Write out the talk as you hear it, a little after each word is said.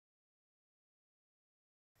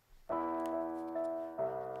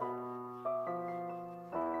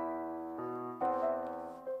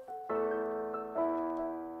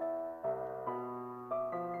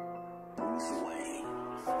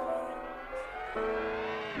Yo,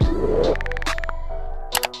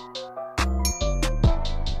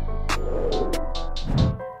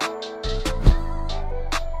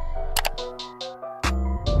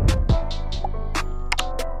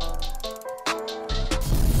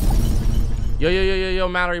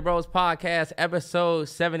 MalloryBrosPodcast, episode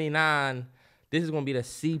 79. This is going to be the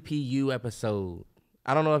CPU episode.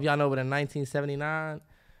 I don't know if y'all know, but in 1979,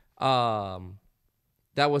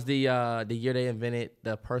 that was the year they invented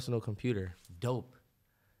the personal computer. Dope.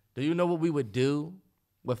 Do you know what we would do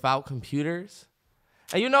without computers?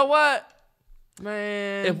 And you know what?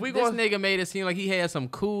 Man, if we this nigga made it seem like he had some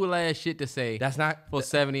cool ass shit to say. That's not for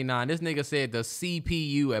 79. This nigga said the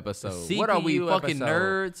CPU episode. CPU what are we, fucking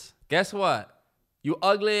nerds? Guess what? You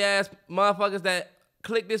ugly ass motherfuckers that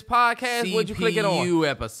click this podcast, what'd you click it on? CPU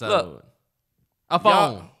episode. Look, a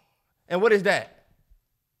phone. And what is that?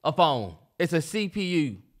 A phone. It's a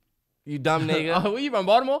CPU. You dumb nigga. Oh, you from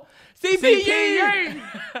Baltimore? CPU.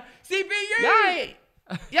 CPU.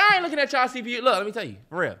 Y'all ain't looking at y'all CPU. Look, let me tell you,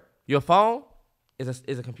 for real. Your phone is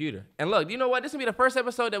a computer. And look, you know what? This will be the first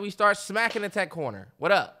episode that we start smacking the tech corner.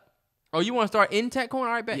 What up? Oh, you want to start in tech corner?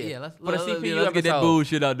 All right, bet. Yeah, let's get that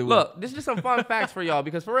bullshit out the way. Look, this is just some fun facts for y'all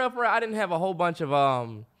because for real, I didn't have a whole bunch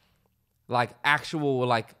of like actual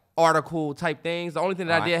like article type things. The only thing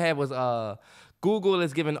that I did have was Google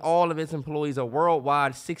is giving all of its employees a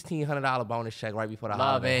worldwide $1,600 bonus check right before the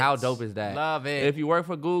holiday. How dope is that? Love it. If you work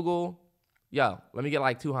for Google, yo, let me get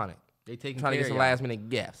like 200. They taking trying to care get some of y'all. last minute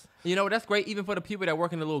gifts. You know, that's great even for the people that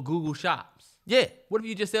work in the little Google shops. Yeah. What if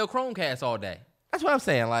you just sell Chromecast all day? That's what I'm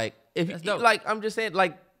saying. Like, if you, like, I'm just saying,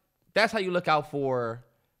 like, that's how you look out for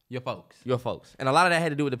your folks. And a lot of that had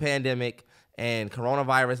to do with the pandemic and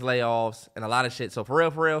coronavirus layoffs and a lot of shit. So for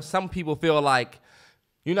real, some people feel like,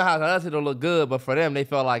 you know how to us it'll look good, but for them, they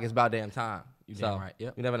feel like it's about damn time. You damn right.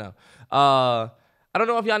 Yep. You never know. I don't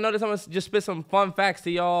know if y'all noticed. I'm going to just spit some fun facts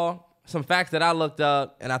to y'all. Some facts that I looked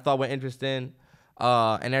up and I thought were interesting.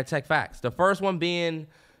 And they're tech facts. The first one being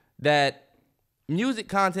that music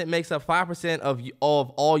content makes up 5% of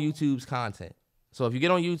all YouTube's content. So if you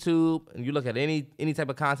get on YouTube and you look at any type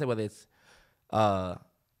of content, whether it's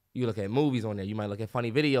you look at movies on there, you might look at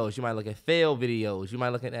funny videos, you might look at fail videos, you might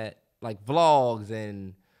look at like vlogs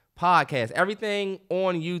and podcasts, everything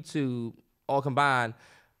on YouTube all combined,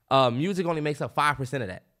 music only makes up 5% of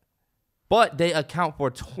that. But they account for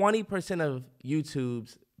 20% of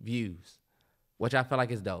YouTube's views, which I feel like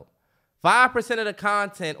is dope. 5% of the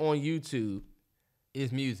content on YouTube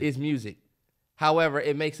is music. However,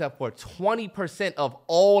 it makes up for 20% of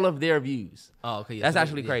all of their views. Oh, okay. Yeah, that's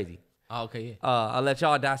actually crazy. Oh, okay, yeah. I'll let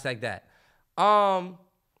y'all dissect that.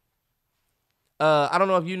 I don't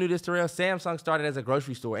know if you knew this, Terrell. Samsung started as a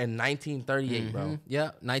grocery store in 1938, bro. Yeah,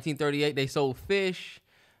 1938. They sold fish,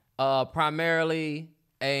 primarily,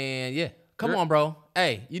 and yeah. Come on, bro.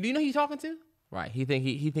 Hey, do you know who you talking to? Right. He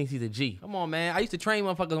thinks he's a G. Come on, man. I used to train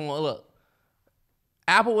motherfuckers on look.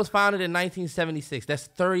 Apple was founded in 1976. That's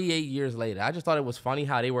 38 years later. I just thought it was funny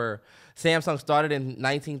how Samsung started in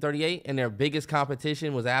 1938 and their biggest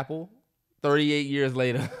competition was Apple 38 years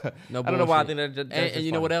later. No I don't know why I think that's and funny.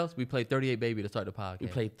 You know what else? We played 38 Baby to start the podcast. We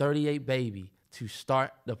played 38 Baby to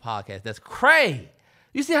start the podcast. That's crazy.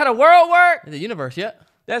 You see how the world works? The universe, yeah.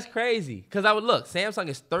 That's crazy. Because I would look, Samsung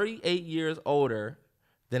is 38 years older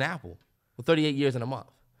than Apple. Well, 38 years in a month.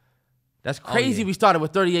 That's crazy. Oh, yeah. We started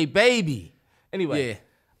with 38 Baby. Anyway,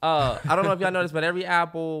 yeah. I don't know if y'all noticed, but every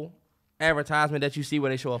Apple advertisement that you see where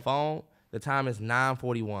they show a phone, the time is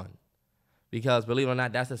 9:41. Because believe it or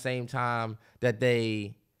not, that's the same time that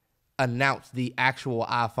they announced the actual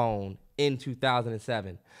iPhone in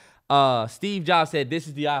 2007. Steve Jobs said, "This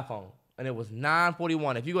is the iPhone." And it was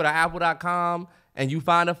 9:41. If you go to apple.com and you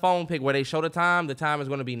find a phone pic where they show the time is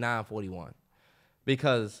going to be 9:41.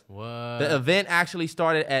 Because the event actually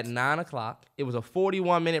started at 9 o'clock. It was a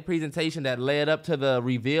 41-minute presentation that led up to the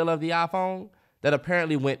reveal of the iPhone that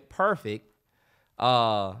apparently went perfect.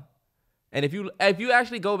 And if you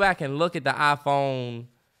actually go back and look at the iPhone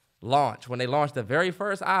launch, when they launched the very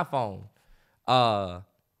first iPhone,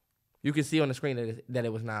 you can see on the screen that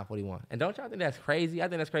it was 9:41. And don't y'all think that's crazy? I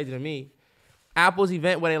think that's crazy to me. Apple's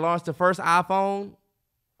event where they launched the first iPhone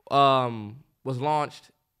was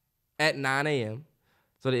launched at 9 a.m.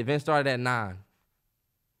 So the event started at 9.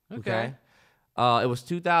 Okay. It was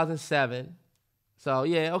 2007. So,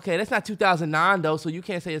 yeah, okay. That's not 2009, though, so you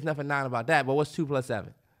can't say there's nothing 9 about that. But what's 2 plus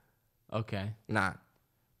 7? Okay. 9.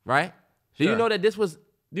 Right? Sure. Do you know that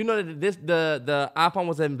the iPhone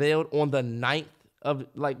was unveiled on the 9th of,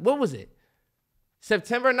 like, what was it?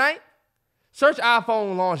 September 9th? Search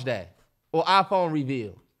iPhone launch day or iPhone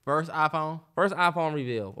reveal. First iPhone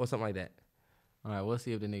reveal or something like that. All right, we'll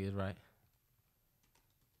see if the nigga's right.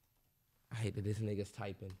 I hate that this nigga's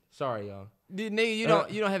typing. Sorry, y'all. Nigga, you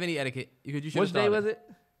don't have any etiquette. You Which day was it?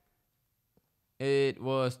 It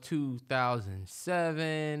was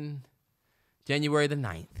 2007, January the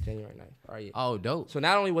 9th. January 9th. All right. Oh, dope. So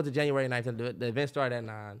not only was it January 9th, the event started at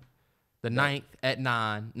 9. The 9th at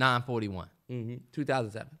 9:41.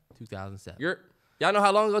 2007. 2007. Y'all know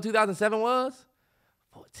how long ago 2007 was?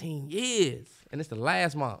 14 years. And it's the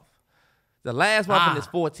last month. The last month in this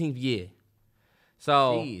 14th year.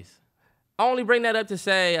 So Jeez. I only bring that up to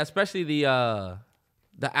say, especially the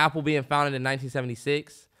Apple being founded in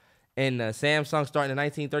 1976 and Samsung starting in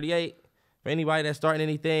 1938. For anybody that's starting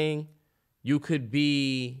anything, you could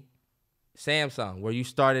be Samsung, where you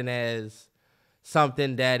starting as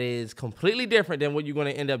something that is completely different than what you're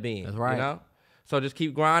going to end up being. That's right. You know? So just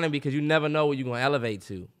keep grinding because you never know what you're going to elevate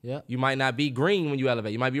to. Yeah. You might not be green when you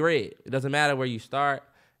elevate. You might be red. It doesn't matter where you start.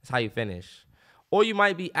 It's how you finish. Or you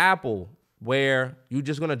might be Apple, where you're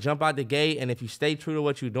just going to jump out the gate, and if you stay true to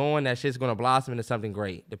what you're doing, that shit's going to blossom into something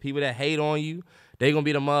great. The people that hate on you, they're going to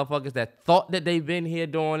be the motherfuckers that thought that they've been here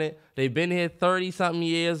doing it. They've been here 30-something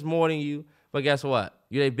years more than you. But guess what?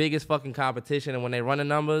 You're their biggest fucking competition, and when they run the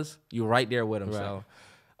numbers, you're right there with them. Right.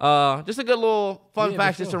 So just a good little fun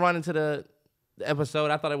fact just to sure. run into the episode.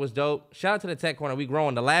 I thought it was dope. Shout out to the Tech Corner. We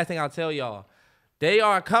growing. The last thing I'll tell y'all, they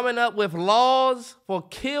are coming up with laws for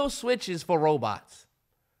kill switches for robots.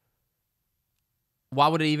 Why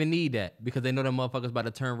would they even need that? Because they know them motherfuckers about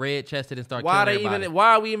to turn red chested and start Why killing everybody.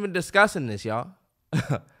 Why are we even discussing this, y'all?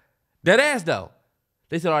 Dead ass though.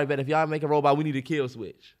 They said, all right, bet if y'all make a robot, we need a kill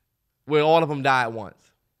switch where all of them die at once.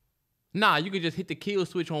 Nah, you could just hit the kill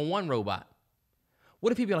switch on one robot.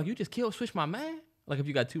 What if people be like, you just kill switch my man? Like if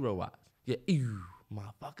you got two robots. Yeah, ew,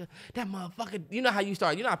 motherfucker. That motherfucker, you know how you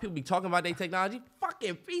start, you know how people be talking about their technology?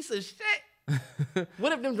 Fucking piece of shit.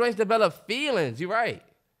 What if them joints develop feelings? You right.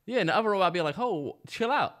 Yeah, and the other robot be like, oh, chill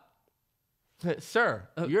out. Sir,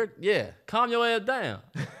 Calm your ass down.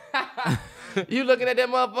 You looking at that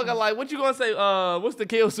motherfucker like, what you gonna say? What's the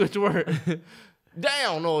kill switch word?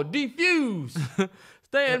 Down or defuse.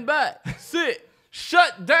 Stand back. Sit.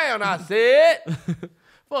 Shut down, I said.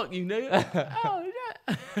 Fuck you, nigga. Oh,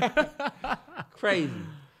 yeah. Crazy.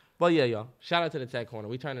 But yeah, y'all. Shout out to the Tech Corner.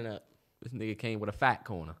 We turning up. This nigga came with a fat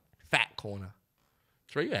corner. Fat corner.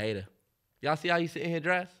 Trey, you a hater. Y'all see how he sitting here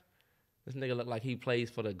dressed? This nigga look like he plays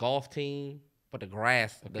for the golf team, but the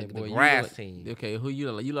grass, the grass team. Okay, who you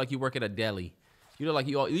look like? You look like you work at a deli. You look like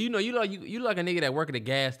you look like a nigga that work at a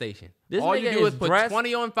gas station. This all nigga you do is is put dressed-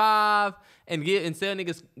 20 on 5 and sell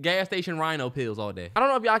niggas gas station rhino pills all day. I don't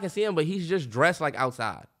know if y'all can see him, but he's just dressed like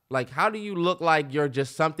outside. Like, how do you look like you're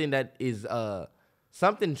just something that is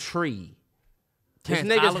something tree? This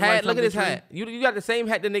Terrance, I nigga's look hat. like Look at his something hat. You got the same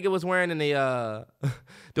hat the nigga was wearing in the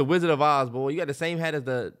the Wizard of Oz, boy. You got the same hat as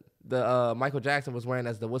the Michael Jackson was wearing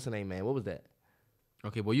as the what's the name man? What was that?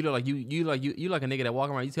 Okay, well you look like you like a nigga that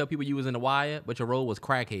walk around. You tell people you was in the wire, but your role was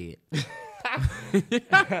crackhead.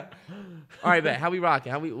 All right, bet. How we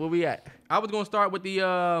rocking? Where we at? I was gonna start with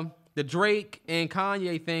the Drake and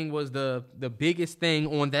Kanye thing was the biggest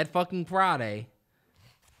thing on that fucking Friday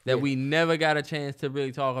that we never got a chance to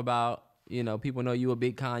really talk about. You know, people know you a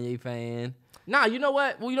big Kanye fan. Nah, you know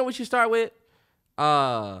what? Well, you know what you start with?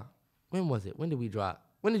 When was it? When did we drop?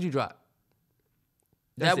 When did you drop?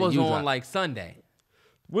 That was on like Sunday.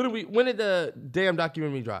 When did the damn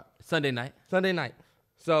documentary drop? Sunday night. Sunday night.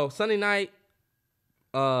 So Sunday night,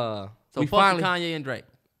 So we fuck finally, Kanye and Drake.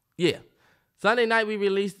 Yeah. Sunday night we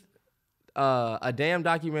released a damn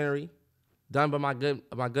documentary done by my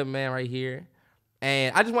good man right here.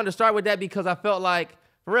 And I just wanted to start with that because I felt like,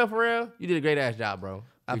 for real, you did a great ass job, bro.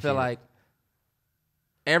 I feel like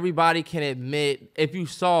everybody can admit, if you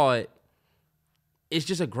saw it, it's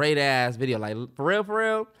just a great ass video. Like, for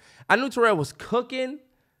real, I knew Terrell was cooking,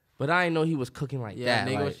 but I didn't know he was cooking like that.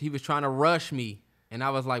 Nigga, like, he was trying to rush me. And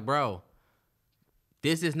I was like, bro,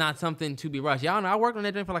 this is not something to be rushed. Y'all know I worked on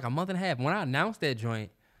that joint for like a month and a half. When I announced that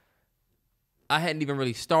joint, I hadn't even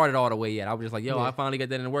really started all the way yet. I was just like, I finally got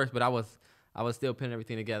that in the works, but I was still putting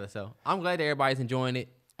everything together. So I'm glad that everybody's enjoying it.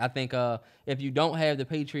 I think if you don't have the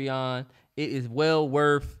Patreon, it is well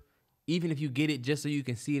worth, even if you get it just so you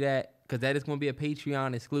can see that, because that is going to be a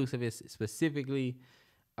Patreon exclusive. It's specifically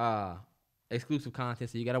exclusive content,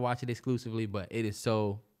 so you got to watch it exclusively, but it is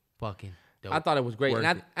so fucking dope. I thought it was great.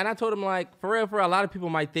 And I told him, like, for real, a lot of people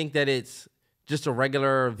might think that it's just a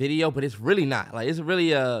regular video, but it's really not. Like, it's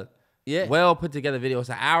really a well put together video. It's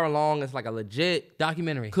an hour long. It's like a legit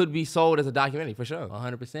documentary. Could be sold as a documentary for sure.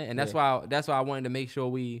 100%. And that's why I wanted to make sure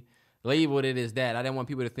we labeled it as that. I didn't want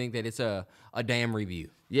people to think that it's a damn review.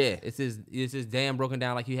 Yeah. It's just damn broken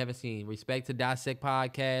down like you haven't seen. Respect to Dissect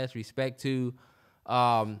Podcast. Respect to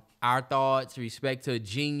Our thoughts, respect to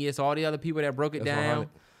Genius, all the other people that broke it down.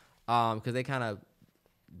 Because they kind of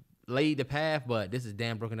laid the path, but this is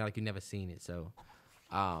damn broken down like you never seen it. So,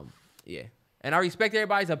 yeah. And I respect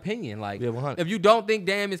everybody's opinion. Like, if you don't think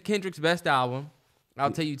Damn is Kendrick's best album,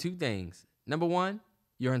 I'll tell you two things. Number one,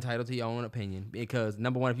 you're entitled to your own opinion. Because,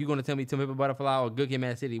 number one, if you're going to tell me To Pimp a Butterfly or Good Kid,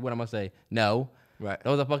 Mad City, what am I going to say? No. Right.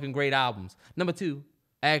 Those are fucking great albums. Number two,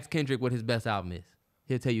 ask Kendrick what his best album is.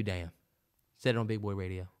 He'll tell you Damn. Said it on Big Boy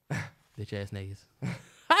Radio. Bitch ass niggas.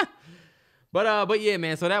 But yeah,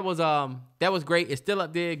 man. So that was great. It's still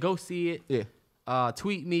up there. Go see it. Yeah.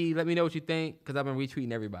 Tweet me. Let me know what you think, because I've been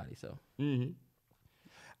retweeting everybody. So. Mm-hmm.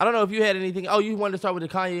 I don't know if you had anything. Oh, you wanted to start with the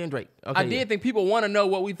Kanye and Drake. Okay, I did think people want to know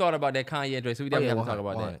what we thought about that Kanye and Drake, so we definitely have to talk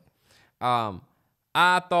about that.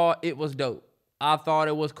 I thought it was dope. I thought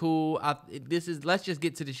it was cool. Let's just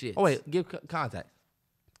get to the shit. Oh wait, give context.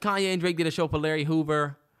 Kanye and Drake did a show for Larry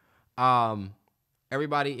Hoover.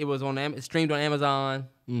 Everybody, it was streamed on Amazon.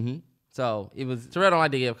 Mm-hmm. So it was. Terrell don't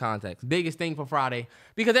like to give context. Biggest thing for Friday,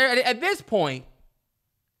 because at this point,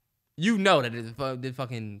 you know that it's the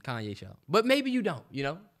fucking Kanye show, but maybe you don't. You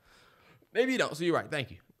know, maybe you don't. So you're right. Thank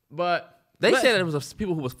you. But they said that it was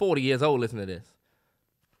people who was 40 years old listening to this.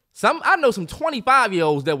 I know some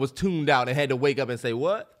 25-year-olds that was tuned out and had to wake up and say,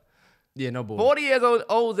 "What?" Yeah, no bull. 40 years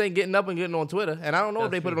olds ain't getting up and getting on Twitter, and I don't know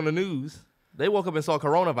if they put it on the news. They woke up and saw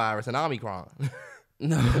coronavirus and Omicron.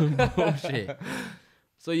 No bullshit.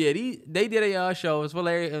 So yeah, they did a show. It was for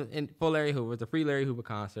Larry Hoover. It's a free Larry Hoover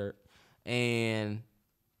concert, and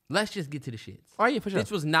let's just get to the shits. Oh yeah, for sure.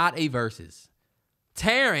 This was not a versus.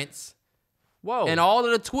 Terrance, whoa, and all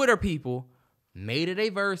of the Twitter people made it a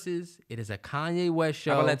versus. It is a Kanye West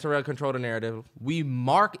show. I'm gonna let Terrell control the narrative.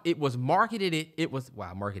 It was marketed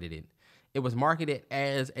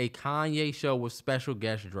as a Kanye show with special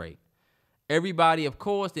guest Drake. Everybody, of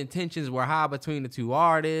course, the intentions were high between the two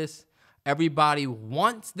artists. Everybody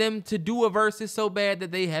wants them to do a versus so bad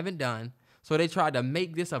that they haven't done. So they tried to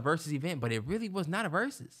make this a versus event, but it really was not a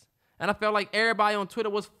versus. And I felt like everybody on Twitter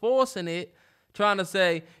was forcing it, trying to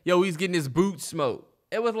say, yo, he's getting his boot smoked.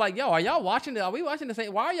 It was like, yo, are y'all watching this? Are we watching this?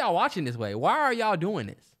 Why are y'all watching this way? Why are y'all doing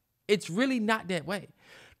this? It's really not that way.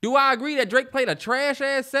 Do I agree that Drake played a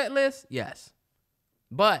trash-ass set list? Yes.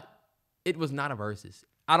 But it was not a versus.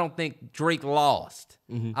 I don't think Drake lost.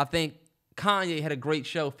 Mm-hmm. I think Kanye had a great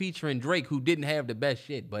show featuring Drake, who didn't have the best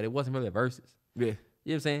shit, but it wasn't really a versus. Yeah. You know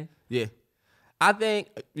what I'm saying? Yeah. I think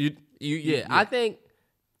I think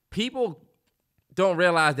people don't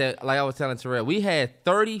realize that, like I was telling Terrell, we had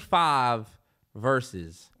 35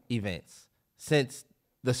 versus events since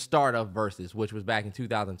the start of versus, which was back in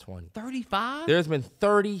 2020. 35? There's been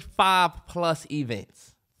 35 plus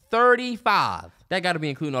events. 35. That got to be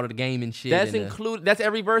including all of the game and shit. That's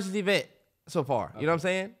every versus event so far. Okay. You know what I'm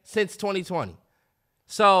saying? Since 2020.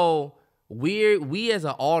 So we as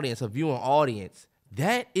an audience, a viewing audience,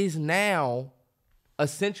 that is now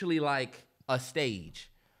essentially like a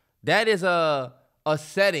stage. That is a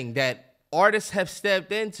setting that artists have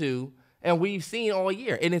stepped into and we've seen all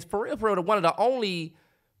year. And it's for real, one of the only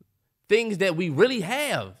things that we really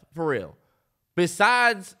have for real.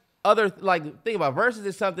 Besides other, like, think about versus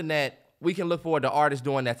is something that we can look forward to artists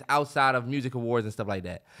doing that's outside of music awards and stuff like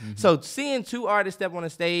that. Mm-hmm. So seeing two artists step on the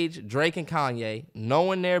stage, Drake and Kanye,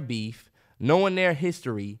 knowing their beef, knowing their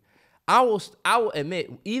history, I will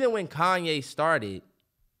admit, even when Kanye started,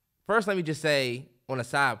 first let me just say on a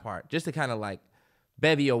side part, just to kind of like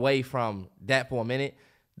bevy away from that for a minute,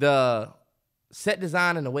 the set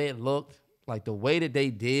design and the way it looked, like the way that they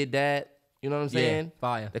did that, you know what I'm saying? Yeah,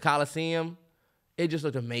 fire. The Coliseum, it just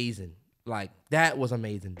looked amazing. Like, that was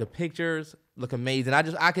amazing. The pictures look amazing.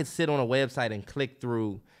 I could sit on a website and click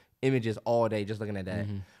through images all day just looking at that.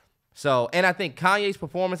 Mm-hmm. So, and I think Kanye's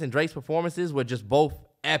performance and Drake's performances were just both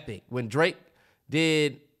epic. When Drake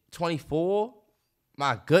did 24,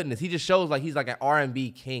 my goodness, he just shows like he's like an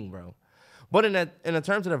R&B king, bro. But in the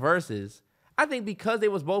terms of the verses, I think because they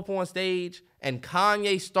was both on stage and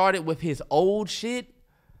Kanye started with his old shit,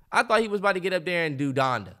 I thought he was about to get up there and do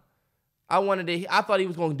Donda. I thought he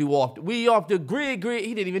was going to do off the grid.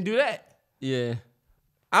 He didn't even do that. Yeah.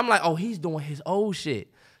 I'm like, oh, he's doing his old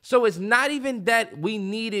shit. So it's not even that we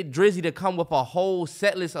needed Drizzy to come with a whole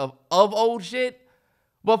set list of old shit,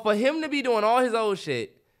 but for him to be doing all his old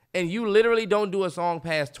shit and you literally don't do a song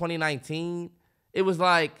past 2019, it was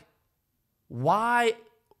like, why?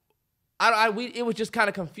 It was just kind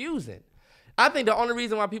of confusing. I think the only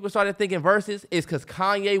reason why people started thinking verses is because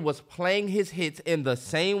Kanye was playing his hits in the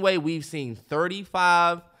same way we've seen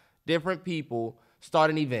 35 different people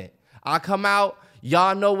start an event. I come out,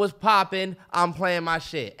 y'all know what's popping, I'm playing my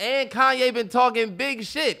shit. And Kanye been talking big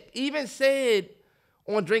shit. Even said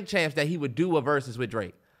on Drink Champs that he would do a versus with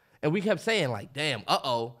Drake. And we kept saying, like, damn,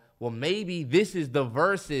 well, maybe this is the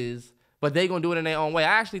versus, but they going to do it in their own way.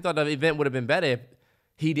 I actually thought the event would have been better if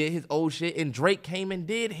he did his old shit and Drake came and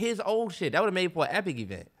did his old shit. That would have made for an epic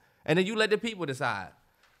event. And then you let the people decide.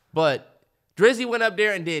 But Drizzy went up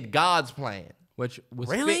there and did God's Plan. Which was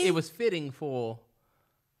Really? It was fitting for...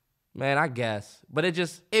 Man, I guess. But it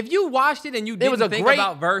just... If you watched it and you didn't was a think great-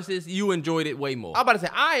 about verses, you enjoyed it way more. I'm about to say,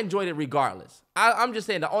 I enjoyed it regardless. I'm just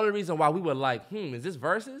saying the only reason why we were like, is this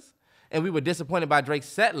versus? And we were disappointed by Drake's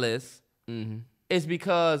set list is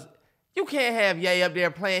because you can't have Ye up there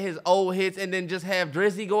playing his old hits and then just have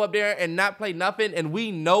Drizzy go up there and not play nothing and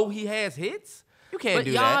we know he has hits. You can't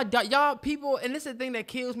do that. Y'all people, and this is the thing that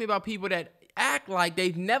kills me about people that act like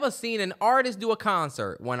they've never seen an artist do a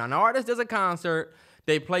concert. When an artist does a concert,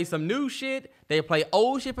 they play some new shit, they play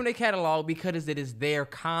old shit from their catalog because it is their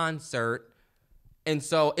concert. And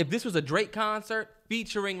so if this was a Drake concert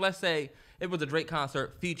featuring, let's say it was a Drake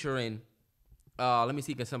concert featuring, let me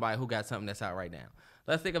see somebody who got something that's out right now.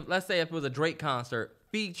 Let's say if it was a Drake concert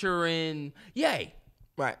featuring Ye.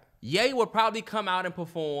 Right. Ye would probably come out and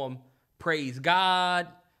perform Praise God.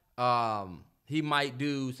 He might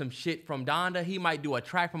do some shit from Donda. He might do a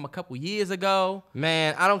track from a couple years ago.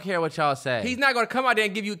 Man, I don't care what y'all say. He's not going to come out there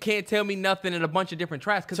and give you Can't Tell Me Nothing and a bunch of different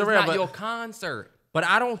tracks because it's Terrell, not your concert. But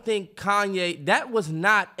I don't think Kanye, that was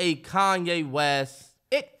not a Kanye West.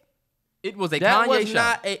 It was a That Kanye was show.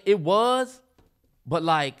 not it was, but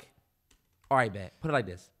like, all right, man, put it like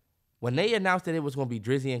this. When they announced that it was going to be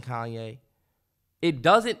Drizzy and Kanye, it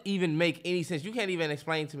doesn't even make any sense. You can't even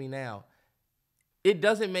explain to me now. It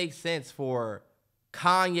doesn't make sense for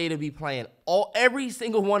Kanye to be playing every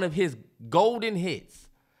single one of his golden hits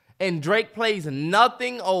and Drake plays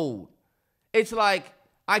nothing old. It's like,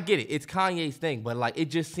 I get it. It's Kanye's thing, but like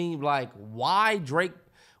it just seemed like why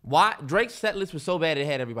Drake's set list was so bad it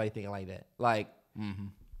had everybody thinking like that. Like,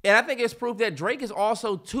 and I think it's proof that Drake is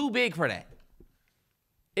also too big for that.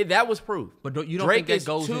 That was proof. But you don't Drake think that is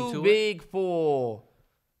goes too into big for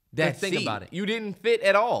that. Think seat. about it. You didn't fit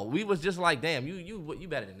at all. We was just like, damn, you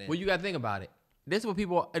better than that. Well, you got to think about it. This is what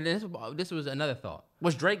people. And this was another thought.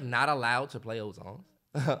 Was Drake not allowed to play old songs?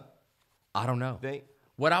 I don't know.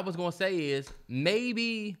 What I was gonna say is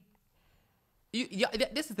maybe. This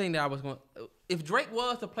is the thing that I was going. If Drake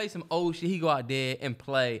was to play some old shit, he go out there and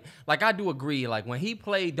play. Like I do agree. Like when he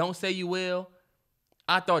played "Don't Say You Will,"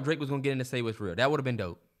 I thought Drake was gonna get in to say what's real. That would have been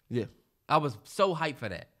dope. Yeah. I was so hyped for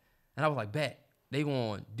that, and I was like, bet they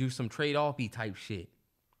gonna do some trade-offy type shit.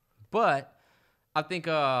 But I think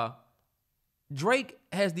Drake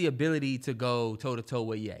has the ability to go toe-to-toe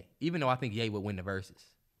with Ye, even though I think Ye would win the verses.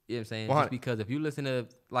 You know what I'm saying? 100. Just because if you listen to,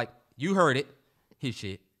 like, you heard it, his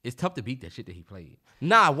shit, it's tough to beat that shit that he played.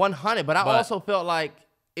 Nah, 100. But I also felt like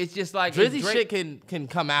it's just like Drizzy shit can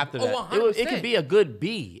come after that. 100%. It could be a good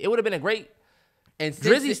B. It would have been a great. And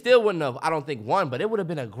Drizzy still wouldn't have, I don't think, won, but it would have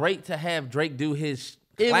been a great to have Drake do his.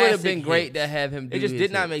 It would have been hits. great to have him do It just his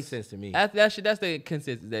did not hits. make sense to me. That's the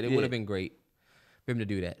consensus that it would have been great for him to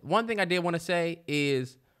do that. One thing I did want to say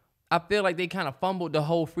is I feel like they kind of fumbled the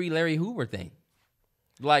whole Free Larry Hoover thing.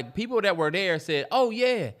 Like people that were there said, "Oh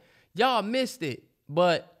yeah, y'all missed it,"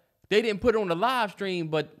 but they didn't put it on the live stream.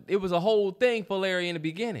 But it was a whole thing for Larry in the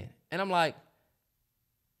beginning, and I'm like,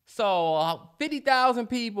 so 50,000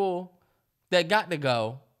 people that got to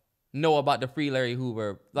go know about the Free Larry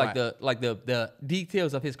Hoover, like the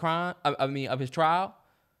details of his crime. Of his trial,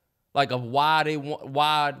 like of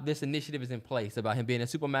why this initiative is in place about him being in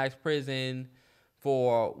Supermax prison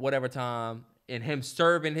for whatever time and him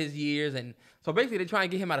serving his years, and so basically they try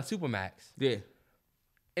and get him out of Supermax. Yeah.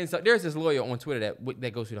 And so there's this lawyer on Twitter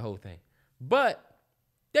that goes through the whole thing, but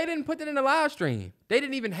they didn't put that in the live stream. They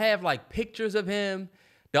didn't even have like pictures of him.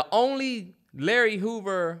 The only Larry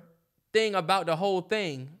Hoover thing about the whole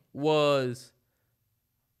thing was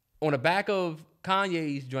on the back of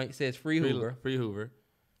Kanye's joint says Free Hoover. Free Hoover.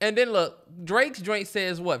 And then look, Drake's joint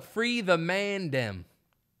says what? Free the man them.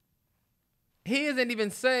 He doesn't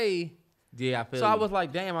even say. Yeah, I feel So I was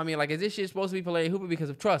like, damn, I mean, like, is this shit supposed to be for Larry Hoover? Because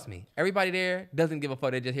trust me, everybody there doesn't give a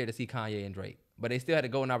fuck. They're just here to see Kanye and Drake. But they still had a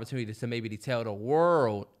golden opportunity to maybe tell the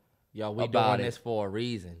world. Yo, we about doing it. this for a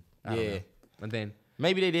reason. I don't Yeah. know. And then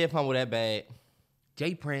Maybe they did fumble that bad.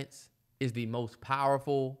 Jay Prince is the most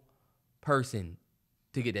powerful person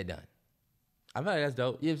to get that done. I feel like that's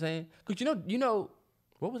dope. You know what I'm saying? Because you know,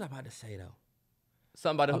 What was I about to say, though?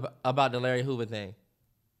 something About the Larry Hoover thing.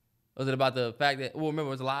 was it about the fact that, well, remember,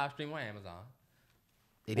 it was a live stream on Amazon.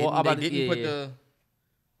 They Well, didn't, about they the- didn't yeah, put yeah. the,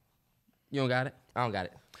 you don't got it? I don't got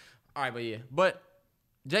it. All right, but yeah. But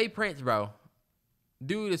Jay Prince, bro,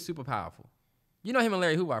 dude is super powerful. You know him and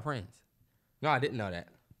Larry Hoover are friends. No, I didn't know that.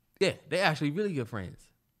 Yeah, they actually really good friends.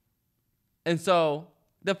 And so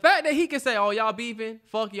the fact that he can say, "Oh, y'all beefing?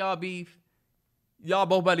 Fuck y'all beef. Y'all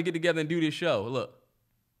both about to get together and do this show." Look,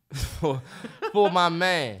 for my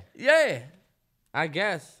man. yeah, I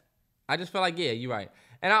guess. I just felt like, yeah, you're right.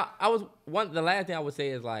 And the last thing I would say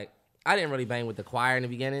is like, I didn't really bang with the choir in the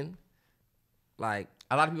beginning. Like,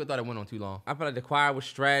 a lot of people thought it went on too long. I felt like the choir was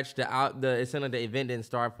stretched. It seemed like the event didn't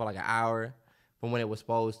start for like an hour from when it was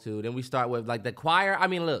supposed to. Then we start with like the choir. I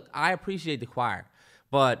mean, look, I appreciate the choir,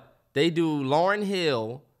 but they do Lauryn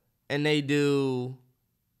Hill and they do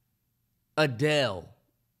Adele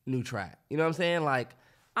new track. You know what I'm saying? Like,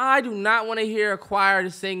 I do not want to hear a choir to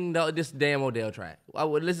sing this damn Adele track.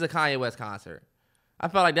 This is a Kanye West concert. I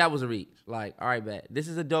felt like that was a reach. Like, all right, bet. This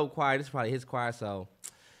is a dope choir. This is probably his choir. So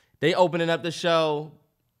they opening up the show.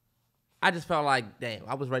 I just felt like, damn,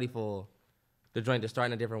 I was ready for the joint to start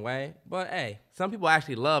in a different way. But, hey, some people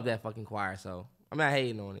actually love that fucking choir. So I'm not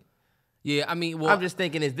hating on it. Yeah, I mean, well, I'm just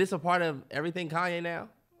thinking, is this a part of everything Kanye now?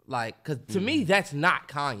 Like, because to me, that's not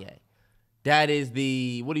Kanye. That is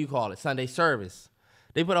the, what do you call it? Sunday service.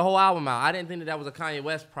 They put a whole album out. I didn't think that was a Kanye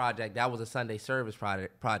West project. That was a Sunday service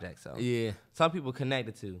project. So yeah, some people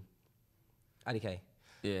connected to IDK.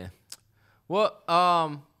 Yeah. Well,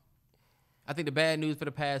 I think the bad news for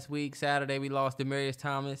the past week, Saturday, we lost Demaryius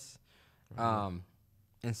Thomas. And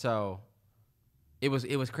so it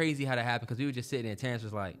was crazy how that happened because we were just sitting there and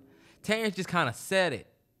Terrance just kind of said it.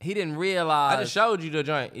 He didn't realize. I just showed you the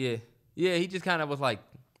joint. Yeah. Yeah, he just kind of was like,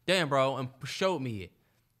 damn, bro, and showed me it.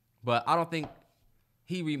 But I don't think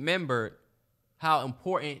he remembered how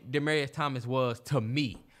important Demaryius Thomas was to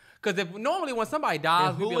me. Because normally when somebody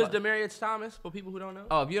dies, who is Demaryius Thomas, for people who don't know?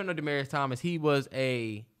 Oh, if you don't know Demaryius Thomas, he was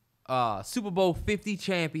a Super Bowl 50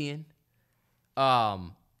 champion,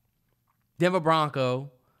 Denver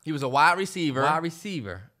Bronco. He was a wide receiver.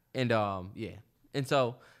 And yeah. And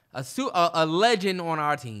so a legend on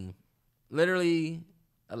our team. Literally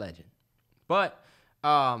a legend. But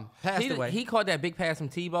passed away. He caught that big pass from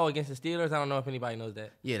Tebow against the Steelers. I don't know if anybody knows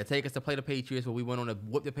that. Yeah, to take us to play the Patriots, where we went on to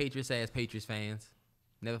whoop the Patriots ass, Patriots fans.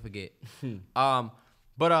 Never forget.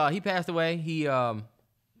 But he passed away. He had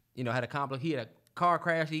a car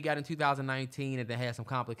crash he got in 2019 and then had some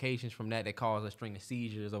complications from that caused a string of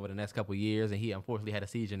seizures over the next couple of years, and he unfortunately had a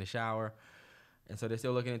seizure in the shower. And so they're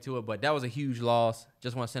still looking into it, but that was a huge loss.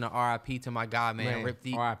 Just want to send an RIP to my guy, man. Rip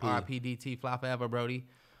deep. RIP DT, fly forever, Brody.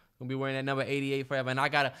 Gonna be wearing that number 88 forever. And I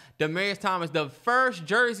got Demaryius Thomas, the first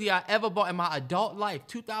jersey I ever bought in my adult life,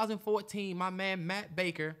 2014. My man Matt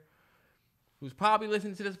Baker, who's probably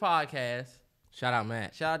listening to this podcast. Shout out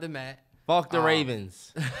Matt. Shout out to Matt. Fuck the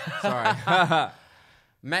Ravens. Sorry.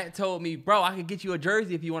 Matt told me, bro, I could get you a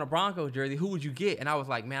jersey if you want a Broncos jersey. Who would you get? And I was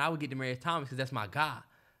like, man, I would get Demaryius Thomas because that's my guy.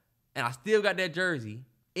 And I still got that jersey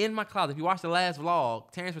in my closet. If you watch the last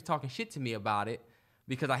vlog, Terrance was talking shit to me about it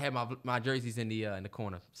because I had my jerseys in the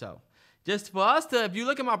corner. So just for us to, if you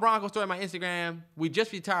look at my Broncos story on my Instagram, we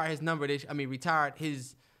just retired his number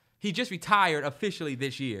he just retired officially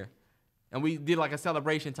this year. And we did like a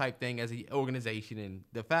celebration type thing as an organization. And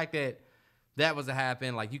the fact that was to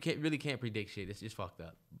happen, like you can't predict shit. It's just fucked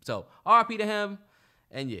up. So RIP to him.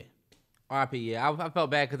 And yeah. RIP, yeah. I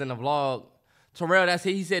felt bad because in the vlog, Terrell,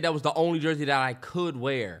 he said that was the only jersey that I could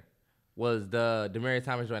wear was the Demaryius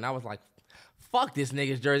Thomas jersey. And I was like, fuck this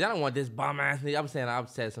nigga's jersey. I don't want this bum ass nigga. I'm saying I've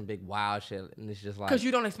said some big wild shit, and it's just like because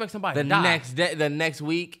you don't expect somebody to die. The next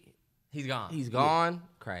week he's gone. He's gone. Yeah.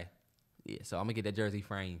 Cray. Yeah, so I'm gonna get that jersey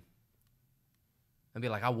frame and be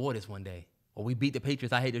like, I wore this one day. Or we beat the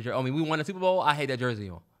Patriots. I hate the jersey. I mean, we won the Super Bowl. I hate that jersey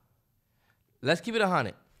on. Let's keep it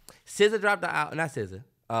 100. SZA dropped the album. Not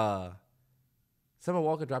SZA. Summer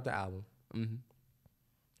Walker dropped the album. Mm-hmm.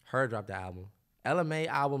 Her dropped the album. LMA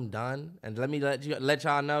album done, and let me let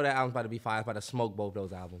y'all know that album's about to be fire. I'm about to smoke both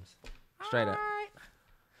those albums, straight up.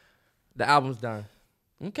 The album's done.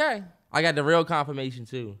 Okay, I got the real confirmation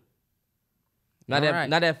too. Not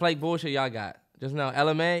that flake bullshit y'all got. Just know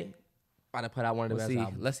LMA about to put out one of the best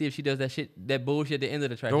albums. Let's see if she does that bullshit at the end of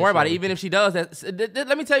the track. Don't worry about it. Even if she does that,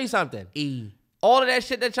 let me tell you something. All of that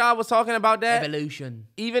shit that y'all was talking about that evolution.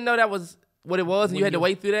 Even though that was what it was, and you had to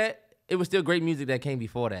wait through that, it was still great music that came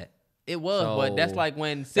before that. It was, but that's like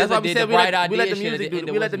when SZA did the Bright Idea.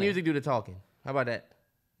 We let the music do the talking. How about that?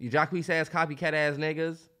 You Jacquees ass, copycat ass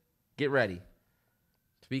niggas, get ready.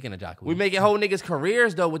 Speaking of Jacquees, we making whole niggas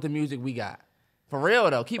careers though with the music we got. For real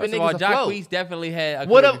though, keeping niggas afloat. Jacquees definitely had a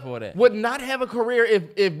career before that. Would not have a career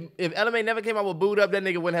if LMA never came out with Boot Up. That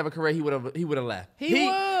nigga wouldn't have a career. He would have left. He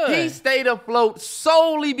would. He stayed afloat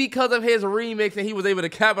solely because of his remix, and he was able to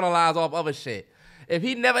capitalize off other shit. If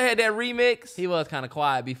he never had that remix, he was kind of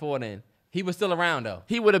quiet before then. He was still around though.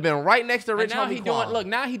 He would have been right next to Rich now Homie he Quan. doing. Look,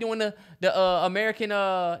 now he doing the American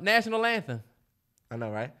national anthem. I know,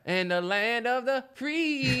 right? And the land of the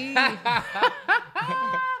free.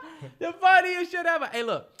 The funniest shit ever. Hey,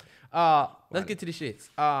 look. Let's get to the shits.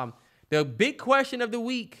 The big question of the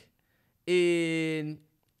week in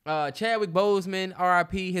Chadwick Boseman,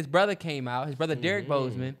 R.I.P. His brother came out. His brother Derek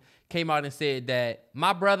Boseman came out and said that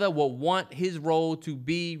my brother would want his role to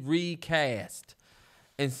be recast.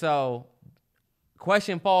 And so,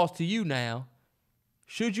 question falls to you now.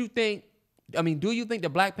 Do you think the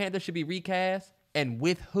Black Panther should be recast? And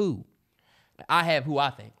with who? I have who I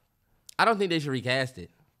think. I don't think they should recast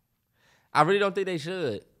it. I really don't think they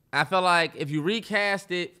should. I feel like if you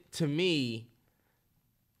recast it, to me,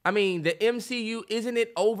 I mean, the MCU, isn't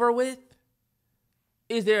it over with?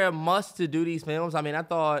 Is there a must to do these films? I mean, I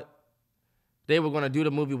thought they were going to do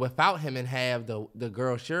the movie without him and have the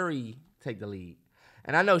girl Shuri take the lead.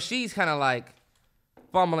 And I know she's kind of like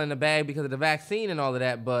fumbling the bag because of the vaccine and all of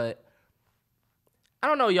that, but I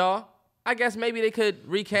don't know, y'all. I guess maybe they could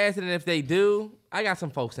recast it, and if they do, I got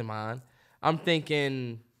some folks in mind. I'm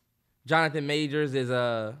thinking Jonathan Majors is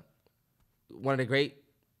one of the great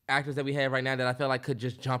actors that we have right now that I feel like could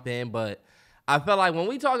just jump in, but I feel like when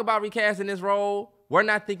we talk about recasting this role, we're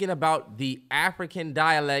not thinking about the African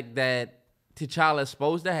dialect that T'Challa is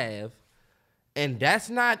supposed to have, and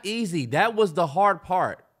that's not easy. That was the hard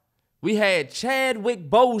part. We had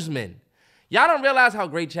Chadwick Boseman. Y'all don't realize how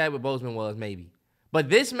great Chadwick Boseman was, maybe. But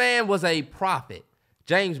this man was a prophet.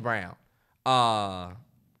 James Brown. Thurgood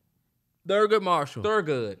Marshall.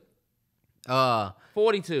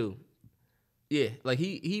 42. Yeah, like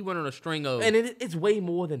he went on a string of... And it's way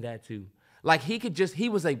more than that, too. Like,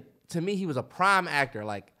 to me, he was a prime actor.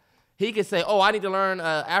 Like, he could say, oh, I need to learn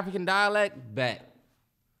African dialect. Bet.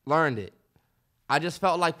 Learned it. I just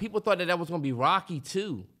felt like people thought that was going to be Rocky,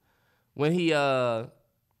 too. When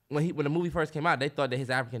the movie first came out, they thought that his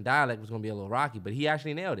African dialect was going to be a little rocky, but he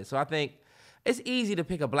actually nailed it. So I think it's easy to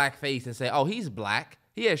pick a black face and say, oh, he's black.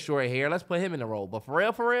 He has short hair. Let's put him in the role. But for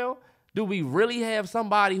real, do we really have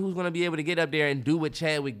somebody who's going to be able to get up there and do what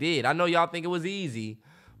Chadwick did? I know y'all think it was easy,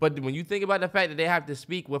 but when you think about the fact that they have to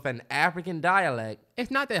speak with an African dialect.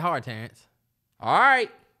 It's not that hard, Terrance. All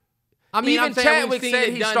right. I mean, even Chadwick said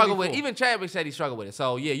he struggled with it. Even Chadwick said he struggled with it.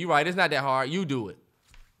 So, yeah, you're right. It's not that hard. You do it.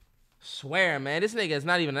 Swear, man, this nigga is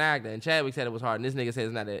not even an actor, and Chadwick said it was hard, and this nigga said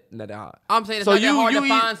it's not that hard. I'm saying it's not that hard to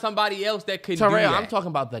find somebody else that could do that. I'm talking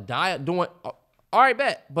about the doing. All right,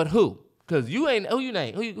 bet, but who? Because you ain't who you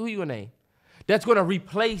name. Who you gonna name? That's gonna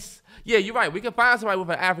replace. Yeah, you're right. We can find somebody with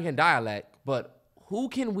an African dialect, but who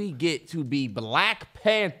can we get to be Black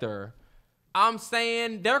Panther? I'm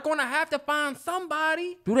saying they're gonna have to find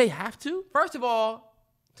somebody. Do they have to? First of all,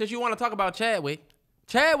 since you want to talk about Chadwick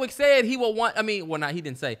said he will want. He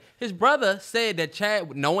didn't say. His brother said that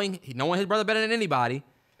Chadwick, knowing his brother better than anybody.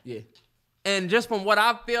 Yeah. And just from what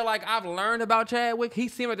I feel like I've learned about Chadwick, he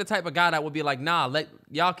seemed like the type of guy that would be like, nah, let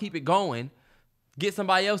y'all keep it going. Get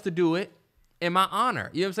somebody else to do it in my honor.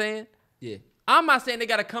 You know what I'm saying? Yeah. I'm not saying they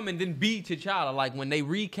got to come and then be T'Challa. Like when they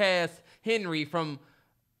recast Henry from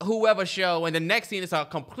whoever show and the next scene is a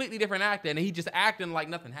completely different actor and he just acting like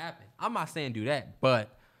nothing happened. I'm not saying do that,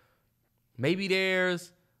 but maybe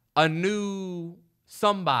there's a new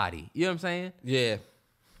somebody. You know what I'm saying? Yeah.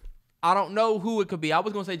 I don't know who it could be. I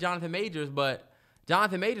was going to say Jonathan Majors, but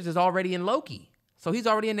Jonathan Majors is already in Loki. So he's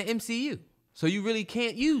already in the MCU. So you really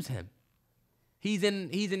can't use him. He's in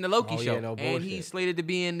the Loki show. Yeah, no bullshit. And he's slated to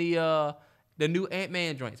be in the new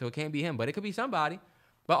Ant-Man joint. So it can't be him, but it could be somebody.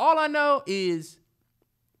 But all I know is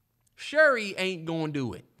Shuri ain't going to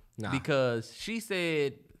do it. Nah. Because she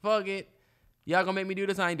said, fuck it. Y'all going to make me do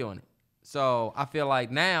this? I ain't doing it. So I feel like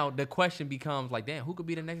now the question becomes like, damn, who could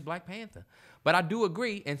be the next Black Panther? But I do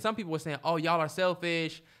agree, and some people were saying, oh, y'all are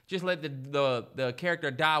selfish. Just let the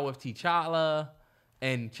character die with T'Challa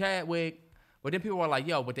and Chadwick. But then people were like,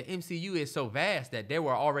 yo, but the MCU is so vast that there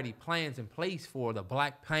were already plans in place for the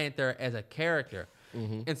Black Panther as a character.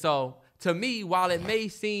 Mm-hmm. And so to me, while it may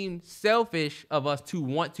seem selfish of us to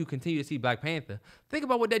want to continue to see Black Panther, think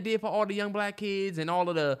about what that did for all the young black kids and all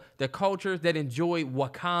of the cultures that enjoy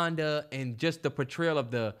Wakanda and just the portrayal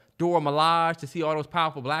of the Dora Milaje to see all those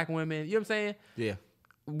powerful black women. You know what I'm saying? Yeah.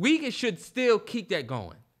 We should still keep that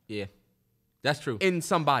going. Yeah. That's true. In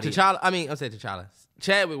somebody. T'Challa, I'll say T'Challa.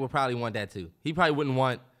 Chadwick would probably want that too. He probably wouldn't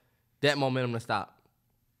want that momentum to stop.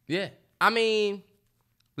 Yeah. Let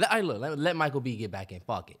Michael B get back in.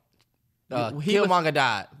 Fuck it. Killmonger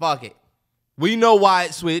died. Fuck it. We know why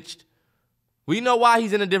it switched. We know why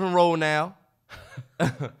he's in a different role now.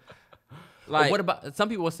 Like, what about some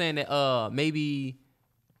people were saying that maybe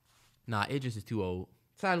Idris is too old.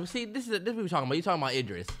 Son, see, this is what we're talking about. You talking about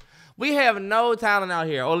Idris. We have no talent out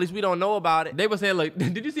here, or at least we don't know about it. They were saying, like,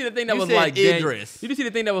 did you see the thing that You was said like Idris. Did you see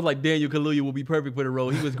the thing that was like Daniel Kaluuya will be perfect for the role?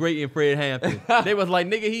 He was great in Fred Hampton. They was like,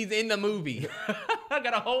 nigga, he's in the movie. I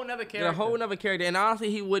got a whole nother character. Got a whole nother character, and honestly,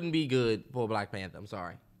 he wouldn't be good for Black Panther. I'm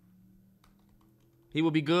sorry. He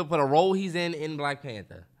would be good for the role he's in Black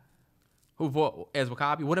Panther. Who for as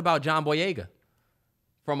Wakabi? What about John Boyega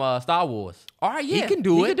from Star Wars? All right, yeah, he can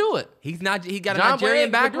do it. He can do it. He's not. He got a John Nigerian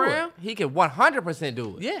Boyega can do it. background. He can 100%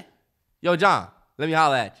 do it. Yeah. Yo, John, let me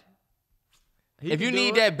holler at you. He If you can do need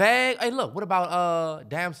it. that bag, hey, look, what about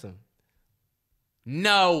Damson?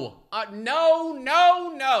 No.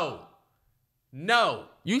 No.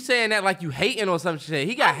 You saying that like you hating or some shit.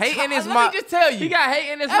 He got hate in his mouth. Let me just tell you. He got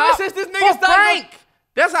hate in his Ever mouth. since this nigga for started- Frank.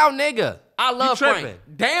 That's our nigga. I love You tripping. Frank.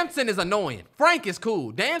 Damson is annoying. Frank is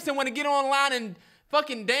cool. Damson want to get online and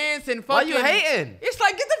fucking dance and Why fucking. you hating? It's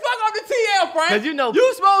like, get the fuck off the TL, Frank. Cause you know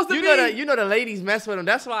you supposed to you be. know the ladies mess with him.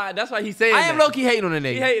 That's why he's saying I am that. low key hating on the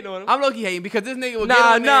nigga. He hating on him. I'm low key hating because this nigga will get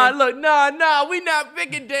Nah, on there. nah, we not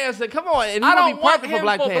picking Damson. Come on, and he I gonna don't be want perfect him for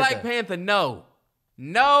Black Panther. Black Panther. No.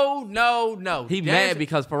 He Damson- mad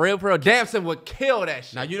because for real, Damson would kill that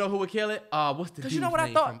shit. Now you know who would kill it? What's the? Cause you know dude's what I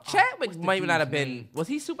name thought? from- Chadwick what's the might not dude's have been. name? Was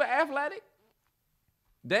he super athletic?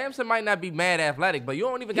 Damson might not be mad athletic, but you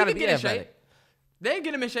don't even He gotta could be get in athletic. shape. They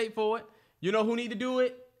get him in shape for it. You know who need to do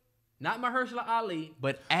it? Not Mahershala Ali,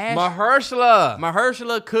 but Ash.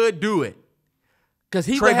 Mahershala could do it. Cause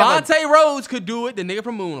he would have Trevante Rhodes could do it. The nigga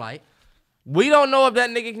from Moonlight. we don't know if that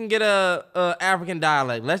nigga can get a African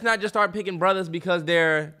dialect. Let's not just start picking brothers because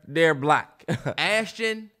they're black.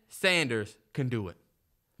 Ashton Sanders can do it.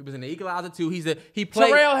 He was in the Equalizer 2. He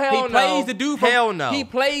plays the dude from Hell no. He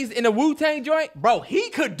plays in the Wu-Tang joint. Bro, he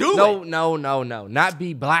could do it. No. Not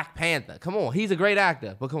be Black Panther. Come on. He's a great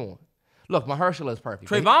actor, but come on. Look, Mahershala is perfect.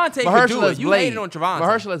 Trevante could do it. You hated on Trevante.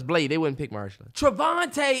 Mahershala is Blade. They wouldn't pick Mahershala.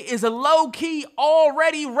 Trevante is a low-key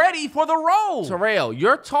already ready for the role. Terrell,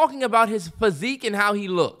 you're talking about his physique and how he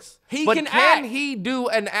looks. But can can act. he do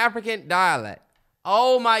an African dialect?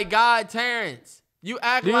 Oh my God, Terrance. You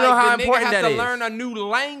act Do you like know how the nigga important has that to is? learn a new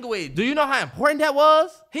language. Do you know how important that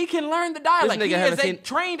was? He can learn the dialect. nigga He is haven't a seen-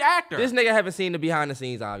 trained actor. This nigga haven't seen the behind the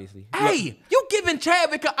scenes, obviously. Hey, you giving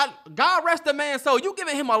Chadwick, God rest the man's soul, you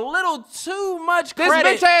giving him a little too much This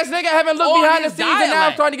credit. bitch ass nigga haven't looked on behind the his scenes and now I'm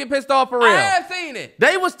dialect. starting to get pissed off for real. I have seen it.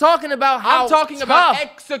 They was talking about how I'm talking tough. about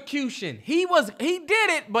execution. He did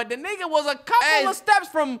it, but the nigga was a couple And- of steps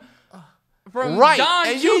from right. Don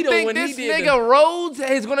And you Cheadle think when this he did nigga Rhodes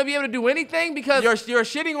is going to be able to do anything because you're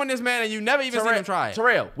shitting on this man and you never even seen him try it.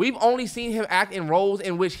 Terrell, we've only seen him act in roles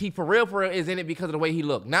in which he for real is in it because of the way he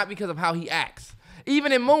looked, not because of how he acts.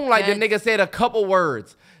 Even in Moonlight, the nigga said a couple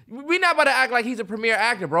words. We not about to act like he's a premier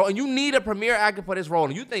actor, bro. And you need a premier actor for this role.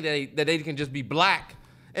 And you think that they can just be black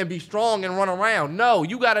and be strong and run around. No,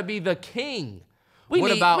 you got to be the king. We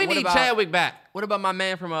need Chadwick back. What about my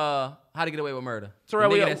man from How to Get Away with Murder? Terrell,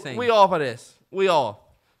 we off of this. We off.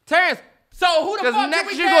 Terrance, so who the fuck Because next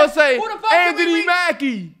can we you're cast? going to say Who the fuck can we Anthony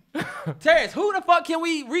Mackie. Terrance, who the fuck can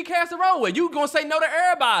we recast the role with? You gonna say no to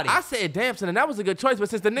everybody? I said Damson, and that was a good choice. But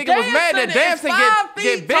since the nigga was mad that Damson is Damson 5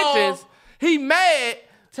 get feet tall. bitches, he mad.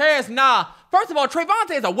 Terrance, nah. First of all,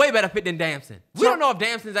 Trevante is a way better fit than Damson. We don't know if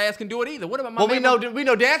Damson's ass can do it either. What about my man? We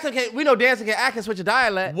know Damson can act and switch a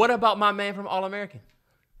dialect. What about my man from All American?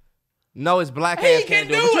 No, his black He ass can can't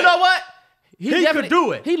do do it. But you it. know what? He could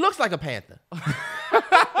do it. He looks like a panther.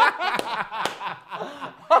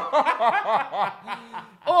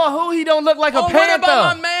 Or who he don't look like a What panther?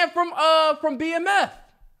 about my man from BMF?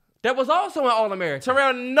 That was also in All American.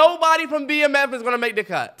 Terrell, nobody from BMF is gonna make the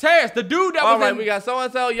cut. Terrance, the dude that All was right, in. we got so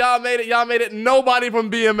and so. Y'all made it. Nobody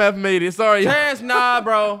from BMF made it. Sorry. Terrance, nah,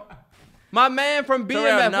 bro. My man from BMF,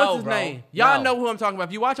 Terrell, no, what's his bro. name? Y'all No. know who I'm talking about.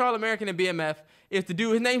 If you watch All American and BMF, it's the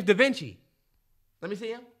dude. His name's Da Vinci. Let me see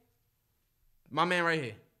him. My man right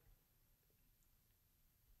here.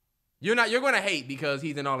 You're gonna hate because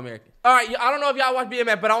he's an All American. All right, I don't know if y'all watch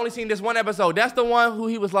BMF, but I only seen this one episode. That's the one who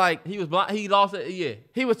he was like, He was blind. He lost it. Yeah.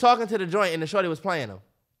 he was talking to the joint and the shorty was playing him.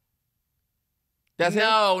 That's him?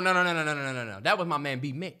 No. That was my man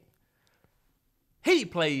B Mick. He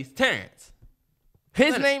plays Terrance.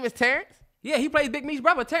 His name is Terrance? Yeah, he plays Big Meech's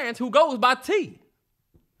brother Terrance, who goes by T.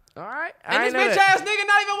 All right. And this bitch ass nigga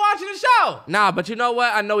not even watching the show. Nah, but you know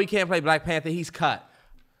what? I know he can't play Black Panther. He's cut.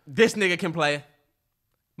 This nigga can play.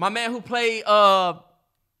 My man who played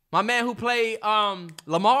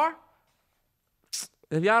Lamar.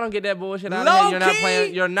 If y'all don't get that bullshit out Low of here,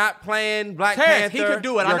 key, you're not playing Black Terrance, Panther. he could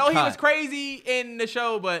do it. I You're know he cut. was crazy in the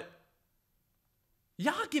show, but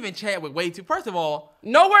y'all giving Chadwick way too. First of all,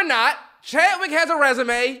 No, we're not. Chadwick has a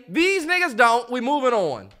resume. These niggas don't. We moving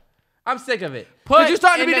on. I'm sick of it. Put you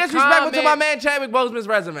starting to be in the disrespectful to my comment- man Chadwick Boseman's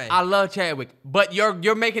resume. I love Chadwick, but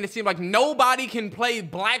you're making it seem like nobody can play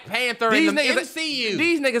Black Panther in the MCU.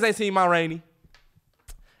 These niggas ain't seen Ma Rainey.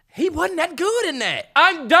 He wasn't that good in that.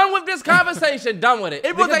 I'm done with this conversation. Done with it.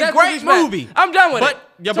 It was Because a that's great disrespect. movie. I'm done with it.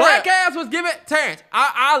 But your black ass was giving Terrance.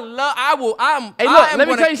 I'm Hey, look, I'm let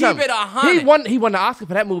me gonna tell you keep something. it 100. He won the Oscar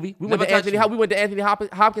for that movie. We went Never to touched Anthony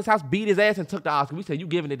Hopkins' house, beat his ass, and took the Oscar. We said, you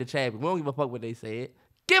giving it to Chadwick. We don't give a fuck what they said.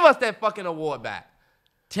 Give us that fucking award back.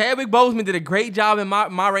 Chadwick Boseman did a great job in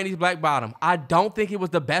Ma Rainey's Black Bottom. I don't think it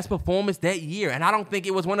was the best performance that year, and I don't think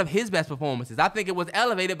it was one of his best performances. I think it was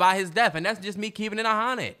elevated by his death, and that's just me keeping it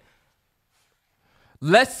 100.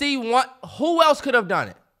 Let's see who else could have done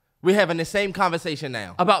it. We're having the same conversation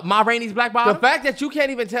now. About Ma Rainey's Black Bottom? The fact that you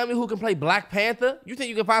can't even tell me who can play Black Panther, you think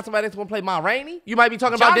you can find somebody that's going to play Ma Rainey? You might be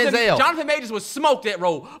talking about Denzel. Jonathan Majors was smoked that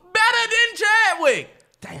role better than Chadwick.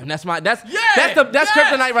 Damn, that's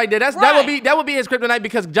kryptonite right there. Right. That would be his kryptonite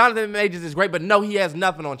because Jonathan Majors is great, but no, he has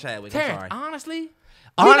nothing on Chadwick. I'm sorry. Honestly,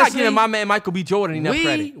 we're not giving my man Michael B. Jordan enough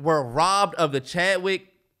credit. We were robbed of the Chadwick,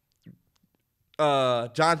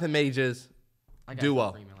 Jonathan Majors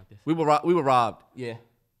duo. We were robbed. Yeah.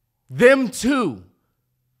 Them two.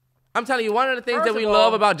 I'm telling you, one of the things that we all,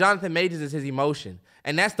 love about Jonathan Majors is his emotion.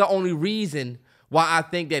 And that's the only reason why I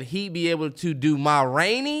think that he'd be able to do Ma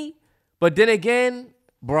Rainey. But then again,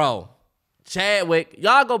 bro, Chadwick,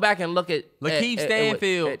 y'all go back and look at Lakeith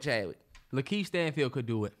Stanfield. At Chadwick. Lakeith Stanfield could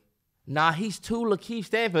do it. Nah, he's too Lakeith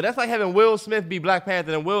Stanfield. That's like having Will Smith be Black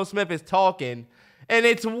Panther and Will Smith is talking. And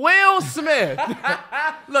it's Will Smith.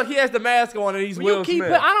 Look, he has the mask on and he's Will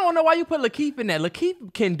Smith. I don't know why you put Lakeith in that.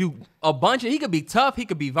 Lakeith can do a bunch of, he could be tough, he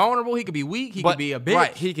could be vulnerable, he could be weak, he could be a bitch.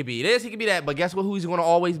 Right, he could be this, he could be that. But guess what? Who he's going to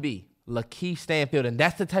always be? Lakeith Stanfield. And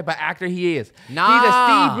that's the type of actor he is. Nah. He's a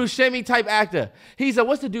Steve Buscemi type actor. He's a,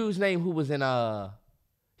 what's the dude's name who was in,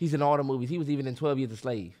 he's in all the movies. He was even in 12 Years a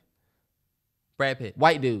Slave. Brad Pitt.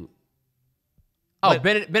 White dude. Oh,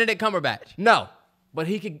 Benedict Cumberbatch. No, but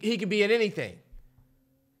he could be in anything.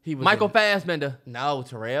 He was Michael Fassbender. No,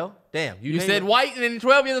 Terrell. Damn. You said white and in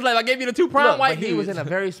 12 Years a Slave. I gave you the two prime white dudes. He was in a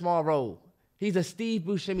very small role. He's a Steve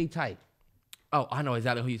Buscemi type. Oh, I know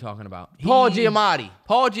exactly who you're talking about. Paul Giamatti.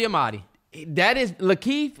 Paul Giamatti. That is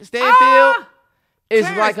Lakeith Stanfield. Is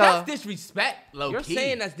Terrance, like that's disrespect, low You're key.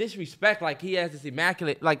 saying that's disrespect. Like he has this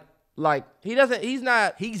immaculate. Like he doesn't. He's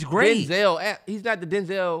not. He's great. Denzel. He's not the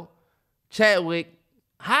Denzel Chadwick.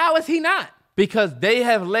 How is he not? Because they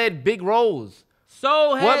have led big roles.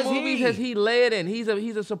 So what movies has he led in? He's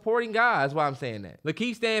a supporting guy. That's why I'm saying that.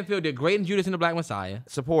 Lakeith Stanfield did great in Judas and the Black Messiah.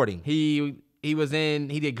 Supporting. He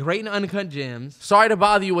did great in Uncut Gems. Sorry to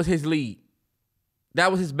Bother You was his lead.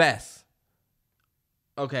 That was his best.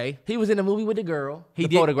 Okay. He was in the movie with the girl. He the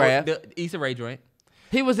did Photograph. The Issa Rae joint.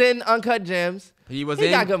 He was in Uncut Gems. He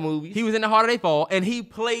got good movies. He was in The Harder They Fall, and he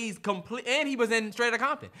plays and he was in Straight Outta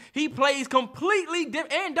Compton. He plays completely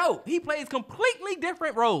different and dope. He plays completely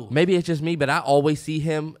different roles. Maybe it's just me, but I always see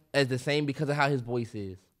him as the same because of how his voice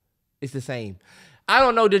is. It's the same. I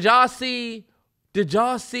don't know. Did y'all see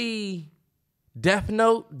Death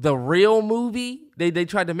Note, the real movie? They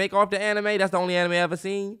tried to make off the anime. That's the only anime I ever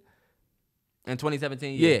seen. In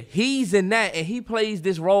 2017, yeah. He's in that, and he plays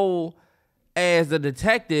this role as a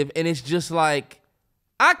detective, and it's just like,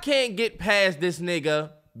 I can't get past this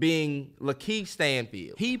nigga being Lakeith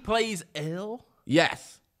Stanfield. He plays L?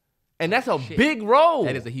 Yes. And that's a big role.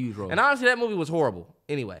 That is a huge role. And honestly, that movie was horrible.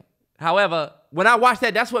 Anyway. However, when I watched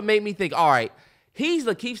that, that's what made me think, all right, he's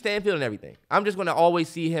Lakeith Stanfield and everything. I'm just going to always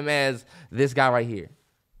see him as this guy right here.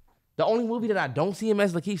 The only movie that I don't see him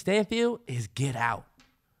as Lakeith Stanfield is Get Out.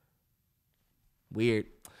 Weird.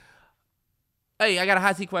 Hey, I got a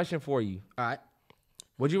hot seat question for you. All right.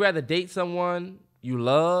 Would you rather date someone you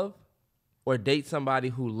love or date somebody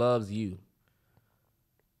who loves you?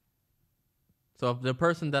 So if the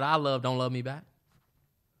person that I love don't love me back,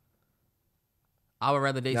 I would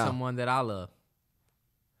rather date someone that I love.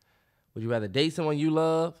 Would you rather date someone you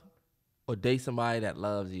love or date somebody that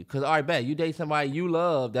loves you? Because, all right, bet, you date somebody you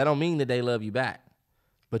love, that don't mean that they love you back.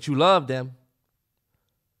 But you love them.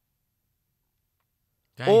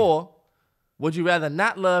 Dang. Or would you rather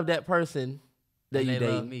not love that person that you date? They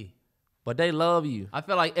love me. But they love you. I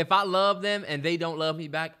feel like if I love them and they don't love me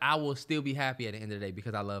back, I will still be happy at the end of the day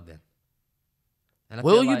because I love them. And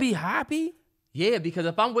will you be happy? Yeah, because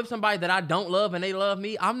if I'm with somebody that I don't love and they love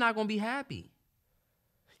me, I'm not going to be happy.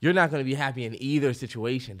 You're not going to be happy in either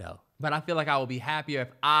situation, though. But I feel like I will be happier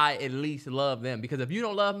if I at least love them. Because if you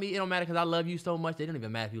don't love me, it don't matter because I love you so much. It don't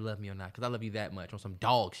even matter if you love me or not because I love you that much on some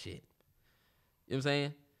dog shit. You know what I'm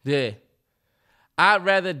saying? Yeah. I'd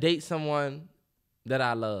rather date someone that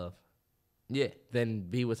I love, Yeah. than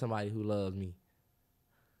be with somebody who loves me.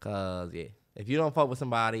 Cause if you don't fuck with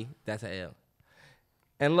somebody, that's a L.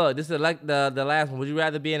 And look, this is like the last one. Would you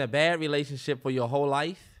rather be in a bad relationship for your whole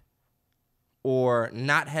life, or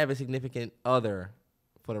not have a significant other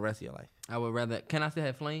for the rest of your life? I would rather. Can I still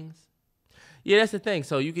have flings? Yeah, that's the thing.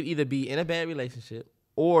 So you could either be in a bad relationship,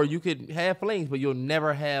 or you could have flings, but you'll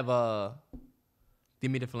never have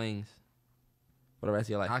Give me the flings. for the rest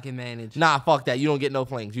of your life. I can manage. Nah, fuck that. You don't get no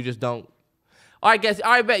flings. You just don't. All right, guess.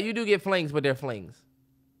 All right, bet you do get flings, but they're flings.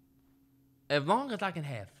 As long as I can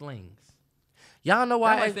have flings. Y'all know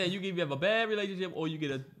why? That's like saying you can have a bad relationship or you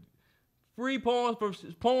get a free porn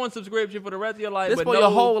subscription for the rest of your life. This for your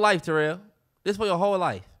whole life, Terrell. This for your whole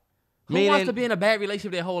life. Who wants to be in a bad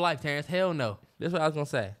relationship their whole life, Terrance? Hell no. This is what I was gonna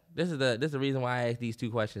say. This is the reason why I asked these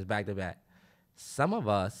two questions back to back. Some of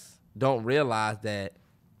us don't realize that.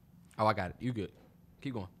 Oh, I got it. You good.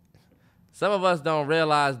 Keep going. Some of us don't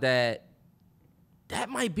realize that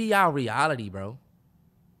might be our reality, bro.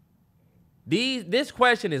 This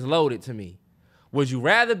question is loaded to me. Would you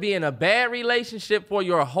rather be in a bad relationship for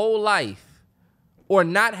your whole life, or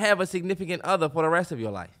not have a significant other for the rest of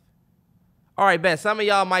your life? All right, bet. Some of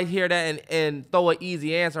y'all might hear that and throw an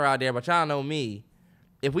easy answer out there, but y'all know me.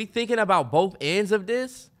 If we thinking about both ends of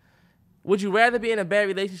this, would you rather be in a bad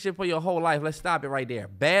relationship for your whole life? Let's stop it right there.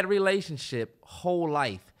 Bad relationship, whole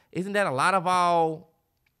life. Isn't that a lot of our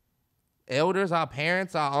elders, our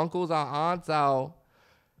parents, our uncles, our aunts,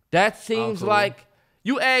 that seems like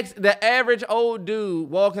you ask the average old dude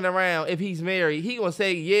walking around if he's married, he gonna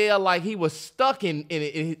say, yeah, like he was stuck in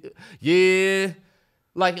it. Yeah.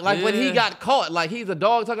 Like when he got caught, like he's a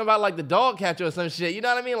dog talking about like the dog catcher or some shit. You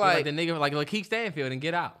know what I mean? Like the nigga, like Keith Stanfield and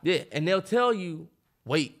Get Out. Yeah, and they'll tell you,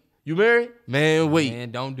 wait, you married? Man, wait.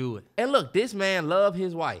 Man, don't do it. And look, this man loved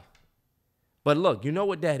his wife. But look, you know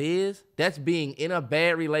what that is? That's being in a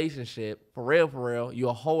bad relationship, for real,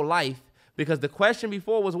 your whole life. Because the question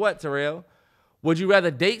before was what, Terrell? Would you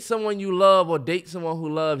rather date someone you love or date someone who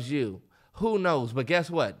loves you? Who knows? But guess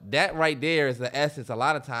what? That right there is the essence, a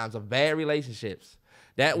lot of times, of bad relationships.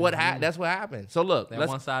 That's what happened. So look, that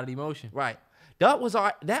one-sided emotion. Right. That was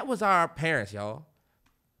our parents, y'all.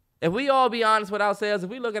 If we all be honest with ourselves, if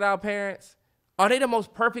we look at our parents, are they the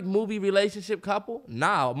most perfect movie relationship couple?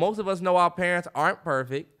 No. Most of us know our parents aren't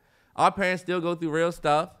perfect. Our parents still go through real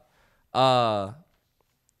stuff.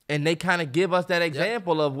 And they kind of give us that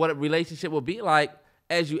example of what a relationship will be like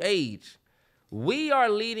as you age. We are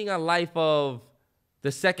leading a life of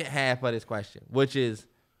the second half of this question, which is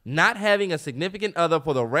not having a significant other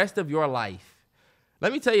for the rest of your life.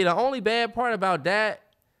 Let me tell you, the only bad part about that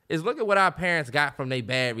is look at what our parents got from their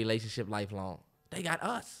bad relationship lifelong. They got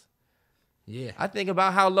us. Yeah. I think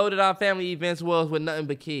about how loaded our family events was with nothing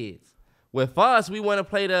but kids. With us, we want to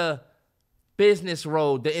play the business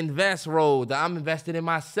road, the invest road, the I'm invested in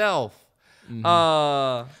myself. And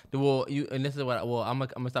this is what I'm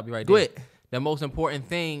gonna stop you right Go there. ahead. The most important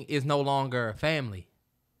thing is no longer family.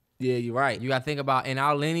 Yeah, you're right. You gotta think about in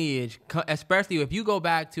our lineage, especially if you go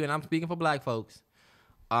back to, and I'm speaking for black folks,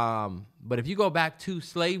 but if you go back to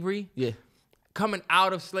slavery, coming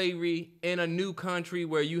out of slavery in a new country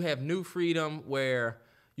where you have new freedom, where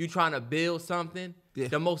you're trying to build something,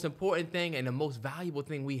 the most important thing and the most valuable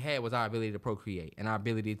thing we had was our ability to procreate and our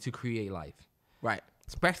ability to create life. Right.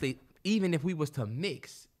 Especially even if we was to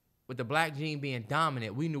mix with the black gene being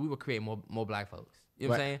dominant, we knew we would create more black folks. You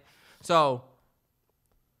know what I'm saying? So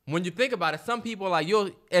when you think about it, some people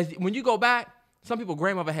when you go back, some people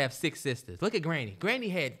grandmother have 6 sisters. Look at Granny. Granny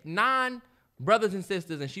had 9 brothers and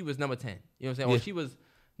sisters, and she was number 10. You know what I'm saying? Yeah. Or she was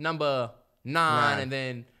number 9, and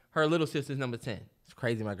then her little sister's number 10. It's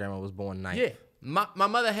crazy my grandma was born 9th. Yeah. My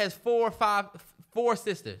mother has 4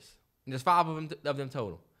 sisters. And there's 5 of them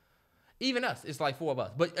total. Even us, it's like 4 of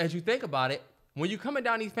us. But as you think about it, when you're coming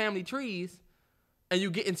down these family trees and you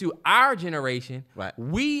get into our generation,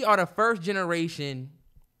 we are the first generation,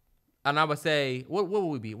 and I would say, what would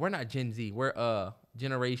we be? We're not Gen Z. We're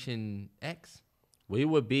Generation X. We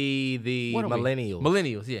would be the millennials.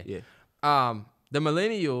 Millennials, yeah. The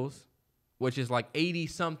millennials, which is like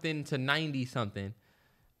 80-something to 90-something.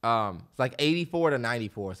 It's like 84 to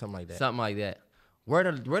 94, something like that. Something like that.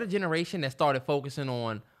 We're the generation that started focusing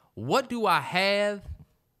on what do I have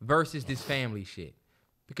versus this family shit.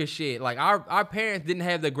 Because shit, like our parents didn't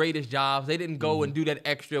have the greatest jobs. They didn't go and do that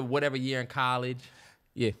extra whatever year in college.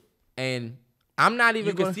 Yeah. And I'm not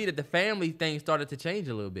even you can see that the family thing started to change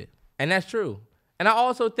a little bit. And that's true. And I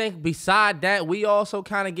also think beside that, we also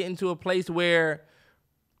kind of get into a place where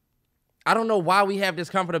I don't know why we have this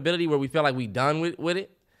comfortability where we feel like we done with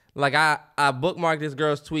it. Like I bookmarked this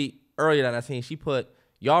girl's tweet earlier that I seen. She put,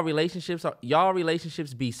 y'all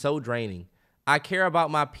relationships be so draining. I care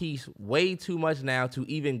about my peace way too much now to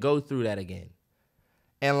even go through that again.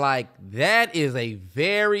 And like, that is a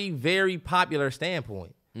very, very popular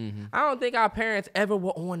standpoint. Mm-hmm. I don't think our parents ever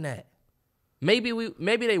were on that. Maybe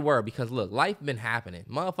they were, because look, life been happening.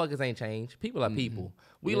 Motherfuckers ain't changed. People are people.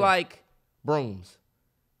 We like brooms.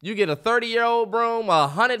 You get a 30-year-old broom, a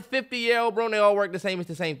 150-year-old broom, they all work the same. It's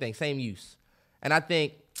the same thing, same use. And I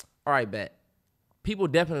think, all right, bet. People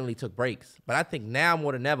definitely took breaks. But I think now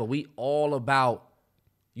more than ever, we all about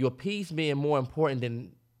your peace being more important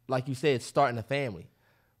than, like you said, starting a family.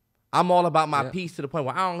 I'm all about my peace to the point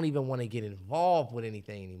where I don't even want to get involved with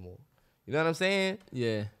anything anymore. You know what I'm saying?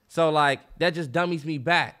 Yeah. So, like, that just dummies me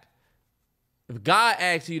back. If God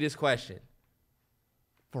asks you this question,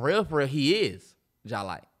 for real, he is,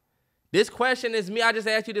 Jalai. This question is me. I just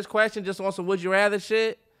asked you this question just on some would you rather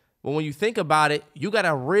shit. But when you think about it, you got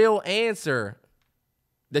a real answer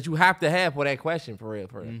that you have to have for that question, for real.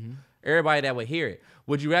 Mm-hmm. Everybody that would hear it.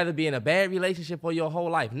 Would you rather be in a bad relationship for your whole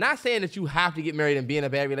life? Not saying that you have to get married and be in a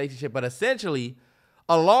bad relationship, but essentially,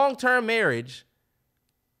 a long-term marriage,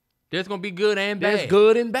 there's going to be good and bad. There's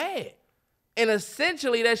good and bad. And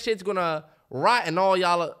essentially, that shit's going to rot, and all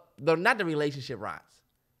y'all are, not the relationship rots.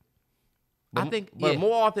 But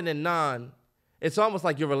more often than not, it's almost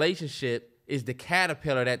like your relationship is the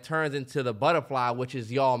caterpillar that turns into the butterfly, which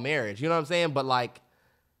is y'all marriage. You know what I'm saying? But like,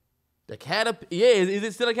 the caterpillar, is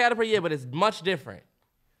it still a caterpillar? Yeah, but it's much different.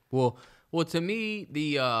 Well, to me,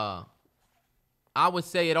 I would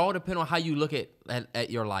say it all depends on how you look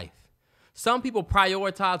at your life. Some people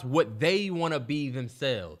prioritize what they want to be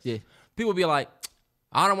themselves. Yeah. People be like,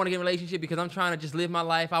 I don't want to get in a relationship because I'm trying to just live my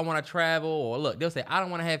life. I want to travel. Or look, they'll say, I don't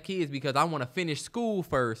want to have kids because I want to finish school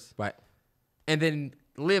first. Right. And then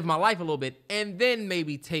live my life a little bit. And then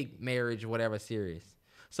maybe take marriage or whatever serious.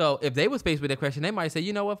 So if they was faced with that question, they might say,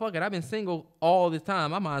 you know what, fuck it. I've been single all this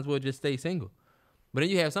time. I might as well just stay single. But then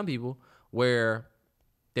you have some people where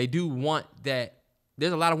they do want that.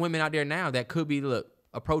 There's a lot of women out there now that could be, look,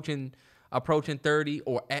 approaching 30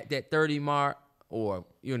 or at that 30 mark, or,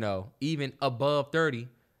 you know, even above 30,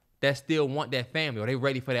 that still want that family, or they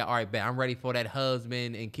ready for that, all right, bet, I'm ready for that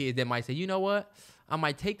husband and kids that might say, you know what, I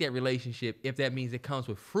might take that relationship if that means it comes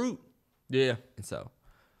with fruit. Yeah. And so.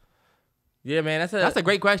 Yeah, man, that's a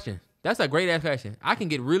great question. That's a great ass question. I can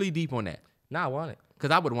get really deep on that. Nah, I want it.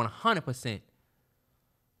 Because I would 100%.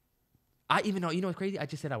 Even though, you know what's crazy? I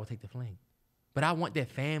just said I would take the fling. But I want that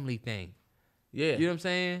family thing. Yeah. You know what I'm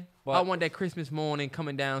saying? Well, I want that Christmas morning,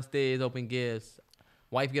 coming downstairs, open gifts.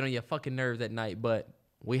 Wife get on your fucking nerves at night, but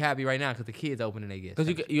we happy right now because the kids opening their gifts.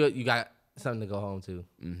 Because you got something to go home to.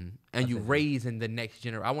 Mm-hmm. And you raising the next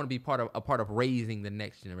generation. I want to be a part of raising the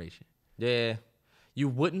next generation. Yeah. You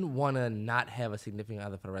wouldn't want to not have a significant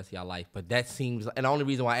other for the rest of your life, but that seems, and the only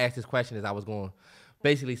reason why I asked this question is I was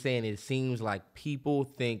basically saying it seems like people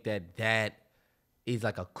think that is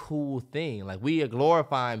like a cool thing. Like, we are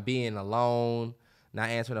glorifying being alone, not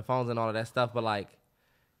answering the phones and all of that stuff, but like,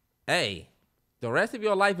 hey, the rest of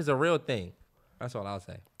your life is a real thing. That's all I'll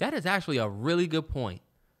say. That is actually a really good point.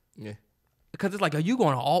 Yeah. Because it's like,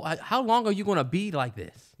 how long are you going to be like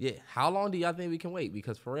this? Yeah. How long do y'all think we can wait?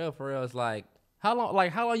 Because for real, it's like, how long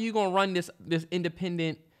are you going to run this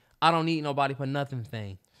independent, I don't need nobody for nothing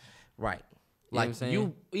thing? Right. You know what I'm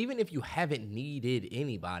saying? Even if you haven't needed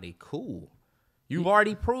anybody, cool. You've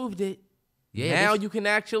already proved it. Yeah. Now you can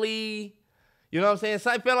actually, you know what I'm saying? So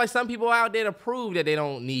I feel like some people out there to prove that they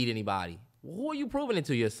don't need anybody. Well, who are you proving it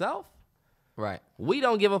to? Yourself? Right. We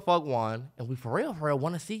don't give a fuck, one, and we for real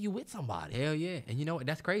want to see you with somebody. Hell yeah. And you know what?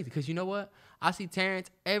 That's crazy. Because you know what? I see Terrance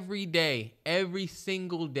every day, every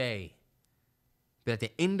single day. But at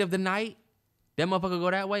the end of the night, that motherfucker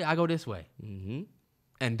go that way, I go this way. Mm-hmm.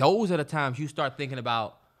 And those are the times you start thinking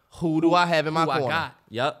about who do I have in my corner? I got.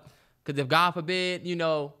 Yep. Because if God forbid, you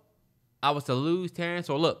know, I was to lose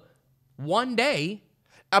Terrance, or look, one day,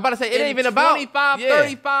 I'm about to say, it ain't even about 25,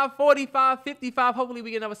 35, 45, 55. Hopefully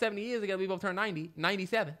we get another 70 years together. We both turn 90,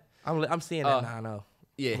 97. I'm seeing that now, I know.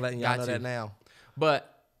 Yeah. I'm letting y'all know that now.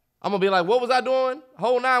 But I'm going to be like, what was I doing?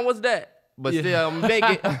 Whole 9, what's that? But still, I'm make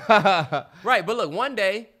it. Right, but look, one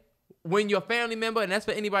day, when your family member, and that's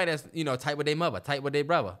for anybody that's, you know, tight with their mother, tight with their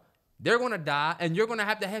brother, they're going to die, and you're going to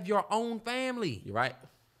have your own family. You're right.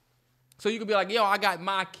 So you could be like, yo, I got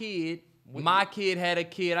my kid. My kid had a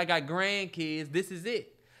kid. I got grandkids. This is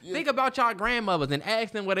it. Yeah. Think about y'all grandmothers and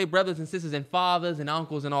ask them where their brothers and sisters and fathers and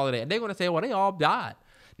uncles and all of that. They're going to say, well, they all died.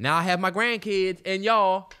 Now I have my grandkids and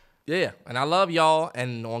y'all. Yeah, and I love y'all.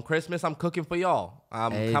 And on Christmas, I'm cooking for y'all.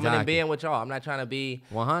 I'm coming and being with y'all. I'm not trying to be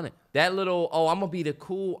 100. that little, I'm going to be the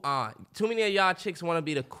cool aunt. Too many of y'all chicks want to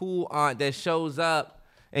be the cool aunt that shows up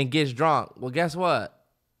and gets drunk. Well, guess what?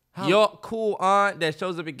 Your cool aunt that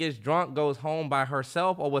shows up and gets drunk goes home by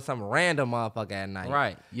herself or with some random motherfucker at night.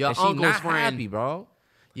 Right. Your and uncle's she not friend. happy, bro.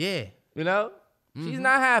 Yeah. You know? She's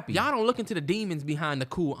not happy. Y'all don't look into the demons behind the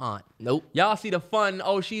cool aunt. Nope. Y'all see the fun.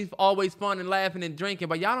 Oh, she's always fun and laughing and drinking,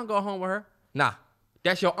 but y'all don't go home with her. Nah.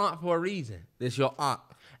 That's your aunt for a reason. This your aunt.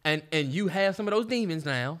 And you have some of those demons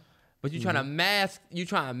now, but you trying to mask. You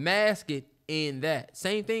trying to mask it in that.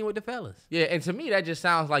 Same thing with the fellas. Yeah, and to me that just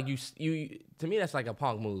sounds like you. To me that's like a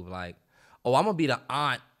punk move. Like, oh, I'm gonna be the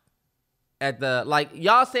aunt at the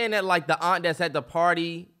y'all saying that like the aunt that's at the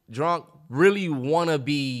party drunk really wanna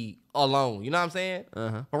be alone. You know what I'm saying?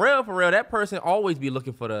 For real, that person always be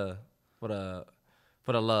looking for the love,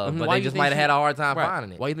 but they just might have had a hard time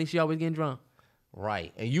finding it. Why you think she always getting drunk?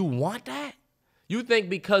 Right, and you want that? You think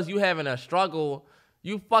because you having a struggle,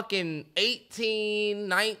 you fucking 18,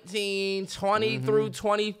 19, 20 through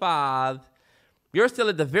 25, you're still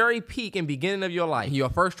at the very peak and beginning of your life. Your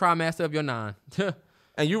first trimester of your 9.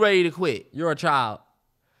 And you ready to quit. You're a child.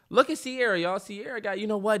 Look at Sierra, y'all. Sierra got, you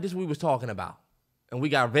know what? This is what we was talking about. And we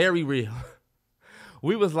got very real.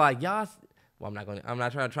 We was like, y'all, well, I'm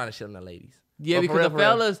not trying to shit on the ladies. Yeah, but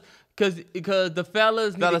because the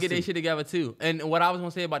fellas need to get too. their shit together too. And what I was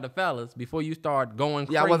gonna say about the fellas before you start going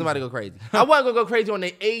crazy. Yeah, I wasn't about to go crazy. I wasn't gonna go crazy on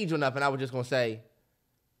their age or nothing. I was just gonna say.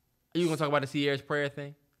 Are you gonna talk about the Sierra's prayer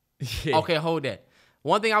thing? Yeah. Okay, hold that.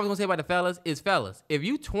 One thing I was gonna say about the fellas is fellas, if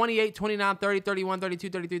you 28, 29, 30, 31, 32,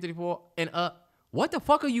 33, 34, and up, what the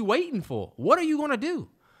fuck are you waiting for? What are you gonna do?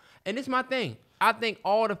 And this is my thing. I think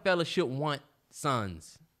all the fellas should want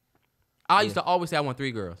sons. I used to always say I want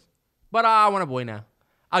 3 girls. But I want a boy now.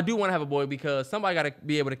 I do want to have a boy because somebody got to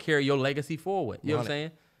be able to carry your legacy forward. You know what I'm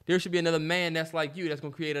saying? There should be another man that's like you that's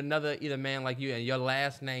going to create another either man like you, and your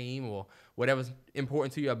last name or whatever's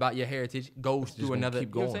important to you about your heritage goes through another.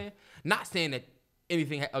 Keep you know going. what I'm saying? Not saying that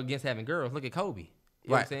anything against having girls. Look at Kobe. You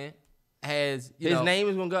know what I'm saying? Has his name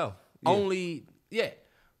is going to go. Only, yeah.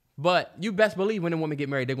 But you best believe when a woman get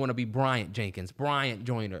married, they're going to be Bryant Jenkins, Bryant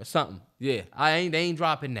Joyner, something. Yeah. They ain't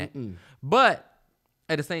dropping that. But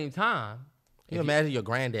at the same time, you imagine your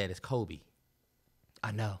granddad is Kobe.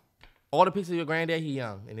 I know. All the pictures of your granddad, he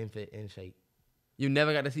young and in shape. You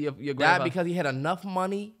never got to see your grandfather. Died because he had enough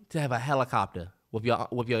money to have a helicopter with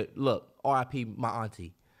your look, R.I.P. my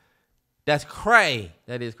auntie. That's cray.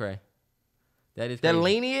 That is cray. That is that crazy.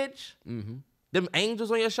 lineage. Them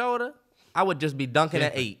angels on your shoulder. I would just be dunking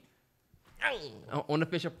at 8. On the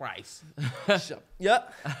Fisher Price.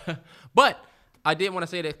 Yep. But I did want to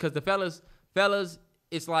say that because the fellas,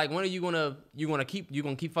 it's like, when are you gonna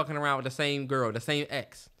keep fucking around with the same girl, the same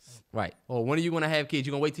ex, right? Or when are you gonna have kids?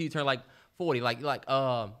 You gonna wait till you turn like 40? Like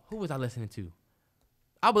who was I listening to?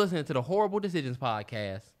 I was listening to the Horrible Decisions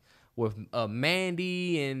podcast with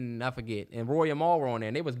Mandy and I forget, and Roy and Maul were on there,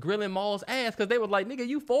 and they was grilling Maul's ass because they was like, nigga,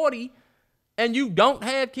 you 40 and you don't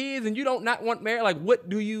have kids and you don't not want married. Like, what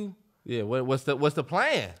do you? Yeah, what's the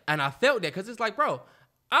plan? And I felt that because it's like, bro,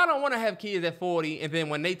 I don't want to have kids at 40, and then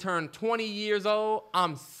when they turn 20 years old,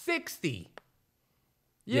 I'm 60.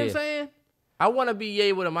 You know what I'm saying? I want to be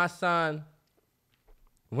able to, my son,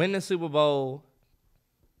 win the Super Bowl,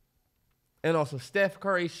 and on some Steph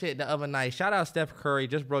Curry shit the other night. Shout out Steph Curry,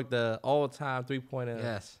 just broke the all-time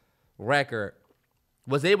three-pointer record.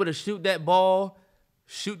 Was able to shoot that ball,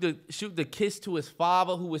 shoot the kiss to his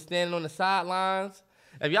father who was standing on the sidelines.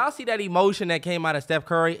 If y'all see that emotion that came out of Steph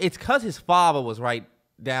Curry, it's because his father was right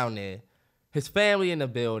down there, his family in the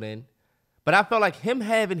building. But I felt like him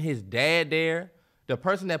having his dad there, the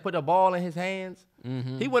person that put the ball in his hands,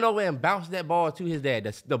 he went over and bounced that ball to his dad,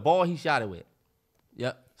 the ball he shot it with.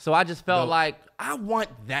 Yep. So I just felt like, I want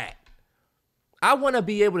that. I want to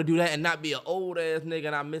be able to do that and not be an old-ass nigga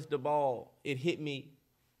and I missed the ball. It hit me.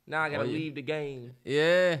 Now I got to leave the game.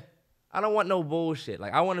 Yeah. I don't want no bullshit.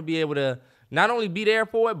 Like, I want to be able to not only be there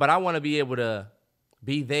for it, but I want to be able to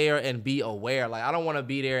be there and be aware. Like, I don't want to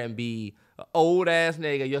be there and be an old-ass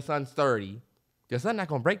nigga. Your son's 30. Your son not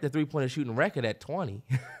going to break the three-pointer shooting record at 20.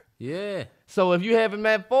 Yeah. So if you have him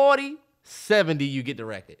at 40, 70, you get the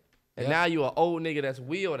record. And now you an old nigga that's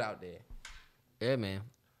wheeled out there. Yeah, man.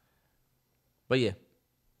 But yeah.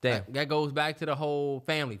 Damn. That goes back to the whole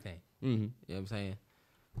family thing. Mm-hmm. You know what I'm saying?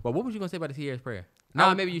 But what was you going to say about the Sierra's prayer?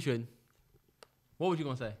 Nah, maybe you shouldn't. What was you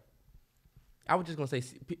going to say? I was just going to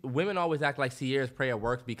say, women always act like Sierra's prayer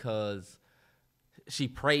works because she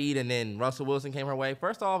prayed and then Russell Wilson came her way.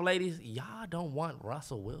 First off, ladies, y'all don't want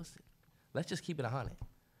Russell Wilson. Let's just keep it 100.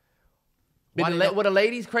 Were the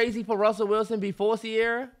ladies crazy for Russell Wilson before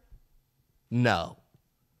Sierra? No.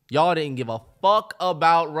 Y'all didn't give a fuck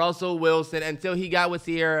about Russell Wilson until he got with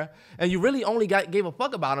Sierra. And you really only gave a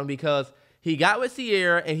fuck about him because he got with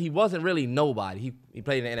Sierra and he wasn't really nobody. He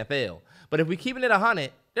played in the NFL. But if we keeping it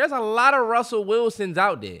 100, there's a lot of Russell Wilsons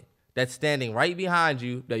out there that's standing right behind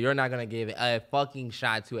you that you're not going to give a fucking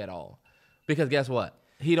shot to at all. Because guess what?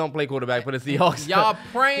 He don't play quarterback for the Seahawks. Y'all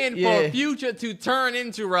praying for Future to turn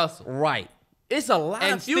into Russell. Right. It's a lot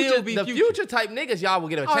and of future type niggas y'all will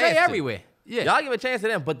get a chance they to. everywhere. Yeah. Y'all give a chance to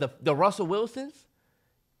them. But the Russell Wilsons,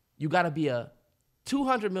 you got to be a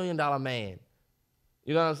 $200 million man.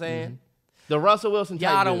 You know what I'm saying? Mm-hmm. The Russell Wilson type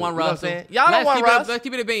Y'all don't want Russell. Y'all don't want Russ. Let's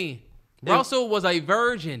keep it a bean. Russell was a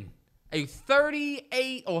virgin. A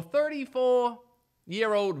 38 or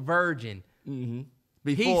 34-year-old virgin. Mm-hmm.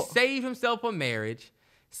 He saved himself for marriage,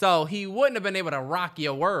 so he wouldn't have been able to rock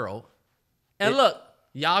your world. And look,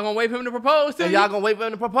 y'all gonna wait for him to propose to you? Y'all gonna wait for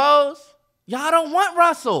him to propose? Y'all don't want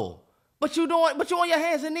Russell. But you on your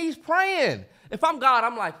hands and knees praying. If I'm God,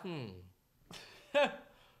 I'm like,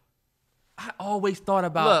 I always thought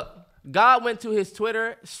about... Look, God went to his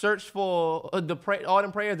Twitter, searched for all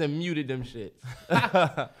them prayers and muted them shits.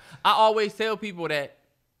 I always tell people that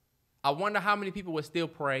I wonder how many people would still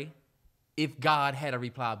pray if God had a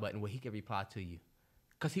reply button where he could reply to you.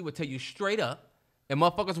 Because he would tell you straight up, and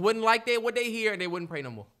motherfuckers wouldn't like what they hear, and they wouldn't pray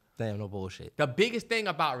no more. Damn, no bullshit. The biggest thing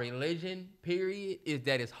about religion, period, is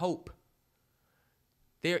that it's hope.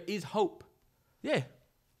 There is hope. Yeah.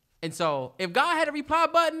 And so, if God had a reply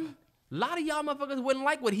button, a lot of y'all motherfuckers wouldn't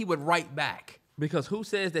like what he would write back. Because who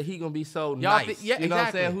says that he gonna be so nice? You know what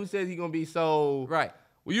I'm saying? Who says he gonna be so... Right.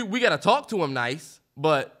 Well, we gotta talk to him nice,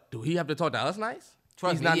 but do he have to talk to us nice?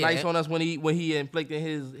 He's not nice on us when he inflicted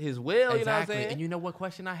his will, you know what I'm saying? And you know what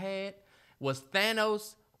question I had? Was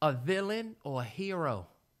Thanos a villain or a hero?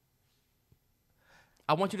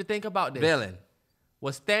 I want you to think about this. Villain.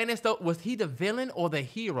 Was Thanos, was he the villain or the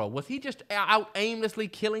hero? Was he just out aimlessly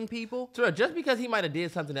killing people? Sure, just because he might have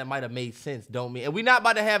did something that might have made sense don't mean... And we're not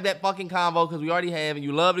about to have that fucking convo because we already have, and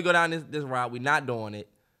you love to go down this route. We're not doing it.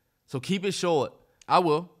 So keep it short. I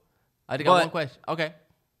will. I think I got one question. Okay.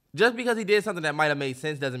 Just because he did something that might have made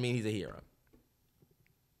sense doesn't mean he's a hero.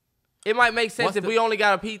 It might make sense if we only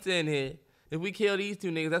got a pizza in here. If we kill these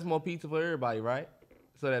two niggas, that's more pizza for everybody, right?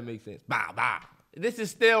 So that makes sense. Bow, bow. This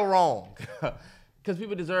is still wrong. Because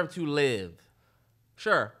people deserve to live.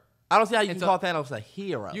 Sure. I don't see how you can call Thanos a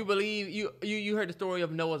hero. You believe, you heard the story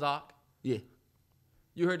of Noah's Ark? Yeah.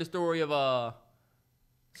 You heard the story of,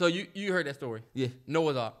 so you heard that story? Yeah.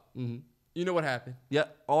 Noah's Ark. Mm-hmm. You know what happened?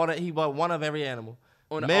 Yep. All that, he bought one of every animal.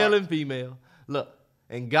 Male and female. Look,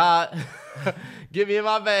 and God, give me in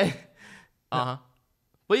my bag. Uh-huh.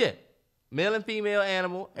 But yeah, male and female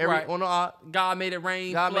animal on the ark. God made it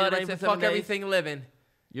rain, God flood, made it rain and said, for fuck 7 days. everything living.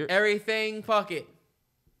 Everything, fuck it.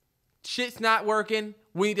 Shit's not working.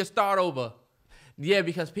 We need to start over. Yeah,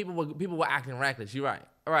 because people were acting reckless. You're right.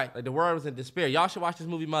 All right. Like the world was in despair. Y'all should watch this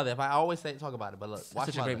movie, Mother. If I always talk about it, but look, watch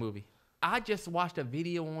such Mother. a great movie. I just watched a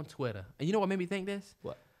video on Twitter, and you know what made me think this?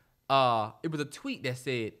 What? It was a tweet that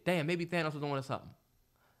said, "Damn, maybe Thanos was on to something,"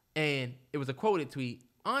 and it was a quoted tweet.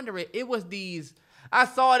 Under it was these. I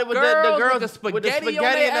saw it. It was the girls with the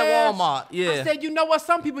spaghetti in the Walmart. Yeah. I said, you know what?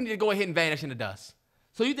 Some people need to go ahead and vanish in the dust.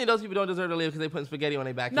 So you think those people don't deserve to live because they putting spaghetti on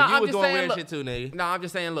their back? No, you was doing weird shit too, nigga. No, I'm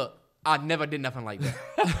just saying, look, I never did nothing like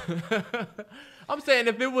that. I'm saying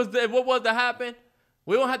if what was to happen,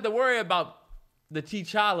 we don't have to worry about the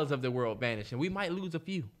T'Challas of the world vanishing. We might lose a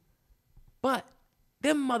few. But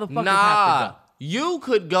them motherfuckers have to go. You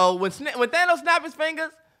could go, when Thanos snapped his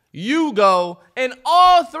fingers, you go, and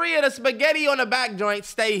all three of the spaghetti on the back joint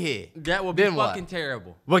stay here. That would be fucking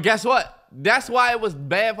terrible. Well, guess what? That's why it was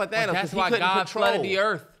bad for Thanos. That's why God flooded the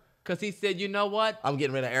earth. Because he said, you know what? I'm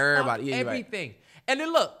getting rid of everybody. Yeah, everything. Right. And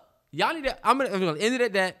then look, y'all need to, I'm going to end it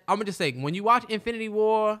at that. I'm going to just say, when you watch Infinity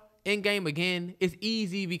War, Endgame again, it's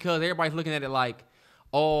easy because everybody's looking at it like,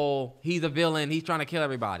 oh, he's a villain. He's trying to kill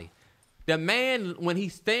everybody. The man, when he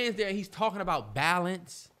stands there and he's talking about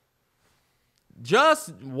balance,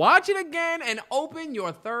 just watch it again and open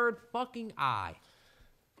your third fucking eye.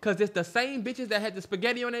 Because it's the same bitches that had the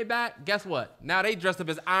spaghetti on their back. Guess what? Now they dressed up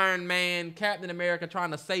as Iron Man, Captain America, trying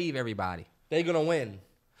to save everybody. They're going to win.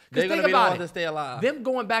 They're going to be the ones that stay alive. Them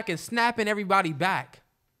going back and snapping everybody back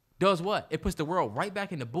does what? It puts the world right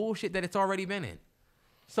back in the bullshit that it's already been in.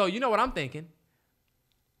 So you know what I'm thinking?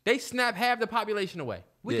 They snap half the population away.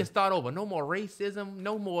 We can start over. No more racism.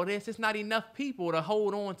 No more this. It's not enough people to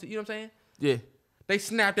hold on to. You know what I'm saying? Yeah. They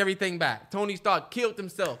snapped everything back. Tony Stark killed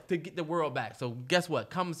himself to get the world back. So guess what?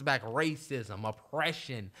 Comes back racism,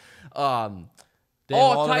 oppression, the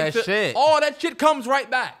all that shit. All that shit comes right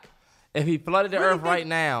back. If he flooded the earth right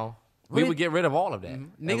now, we would get rid of all of that.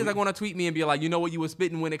 Niggas are gonna tweet me and be like, you know what, you was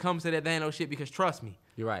spitting when it comes to that Thanos shit, because trust me.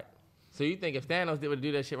 You're right. So you think if Thanos would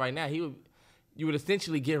do that shit right now, you would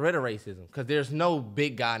essentially get rid of racism, because there's no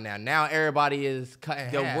big guy now. Now everybody is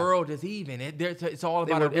cutting The half. world is even. It's all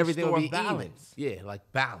about everything will be balance. even. Yeah, like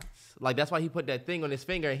balance. Like that's why he put that thing on his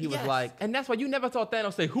finger and he was like, and that's why you never saw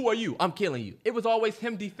Thanos say, "Who are you? I'm killing you." It was always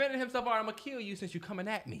him defending himself. All right, I'm gonna kill you since you coming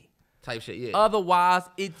at me. Type shit. Yeah. Otherwise,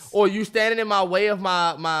 it's or you standing in my way of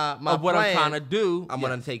my of what plan, I'm trying to do. I'm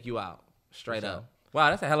gonna take you out straight up. Wow,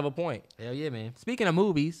 that's a hell of a point. Hell yeah, man. Speaking of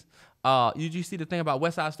movies, did you see the thing about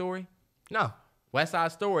West Side Story? No. West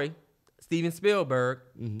Side Story, Steven Spielberg,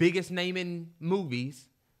 biggest name in movies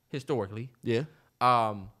historically. Yeah.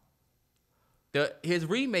 His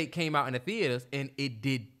remake came out in the theaters and it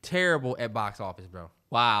did terrible at box office, bro.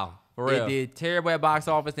 Wow. For real. It did terrible at box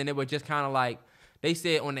office, and it was just kind of like, they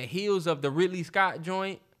said on the heels of the Ridley Scott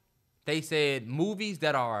joint, they said movies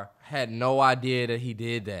that are... Had no idea that he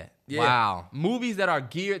did that. Yeah, wow. Movies that are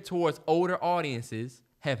geared towards older audiences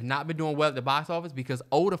have not been doing well at the box office because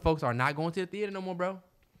older folks are not going to the theater no more, bro.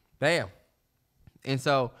 Damn. And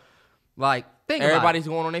so, like, everybody's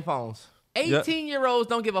going on their phones. 18-year-olds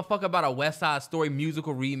don't give a fuck about a West Side Story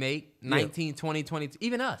musical remake, 19, 20, 22.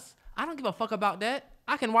 Even us. I don't give a fuck about that.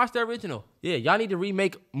 I can watch the original. Yeah, y'all need to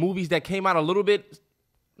remake movies that came out a little bit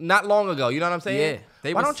not long ago. You know what I'm saying?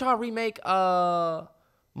 Yeah. Why don't y'all remake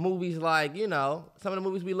movies like, you know, some of the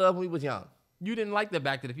movies we loved when we was young? You didn't like the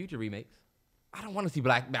Back to the Future remakes. I don't want to see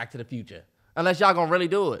Back to the Future. Unless y'all gonna really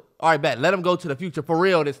do it. All right, bet. Let them go to the future for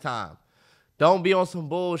real this time. Don't be on some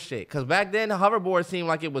bullshit. Because back then, the hoverboard seemed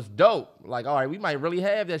like it was dope. Like, all right, we might really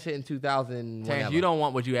have that shit in 2000. Terrance, you don't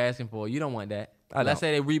want what you asking for. You don't want that. Let's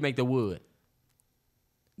say they remake The Wood.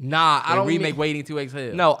 Nah, I don't remake Waiting to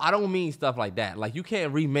Exhale. No, I don't mean stuff like that. Like, you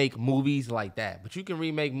can't remake movies like that. But you can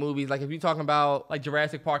remake movies, like if you're talking about... Like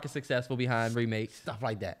Jurassic Park is successful behind remakes. Stuff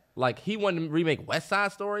like that. Like, he wanted to remake West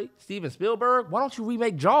Side Story, Steven Spielberg. Why don't you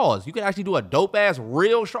remake Jaws? You can actually do a dope-ass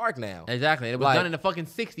real shark now. Exactly. It was done in the fucking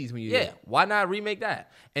 60s when you did. Why not remake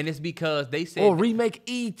that? And it's because they said... Or remake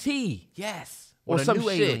E.T. Yes. Or some new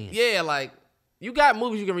shit. aliens. Yeah, like, you got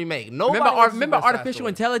movies you can remake. Nobody remember Artificial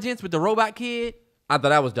Intelligence with the robot kid? I thought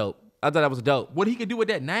that was dope. What he could do with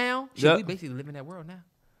that now? Shit, we basically live in that world now.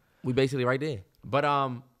 We basically right there.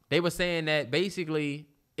 But they were saying that basically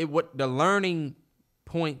the learning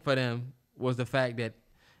point for them was the fact that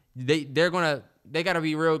they got to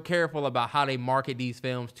be real careful about how they market these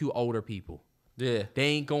films to older people. Yeah. They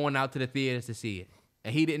ain't going out to the theaters to see it.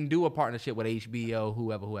 And he didn't do a partnership with HBO,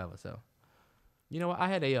 whoever. So, you know what? I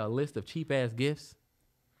had a list of cheap ass gifts.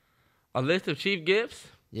 A list of cheap gifts?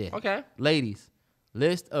 Yeah. Okay. Ladies.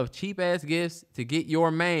 List of cheap-ass gifts to get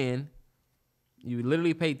your man. You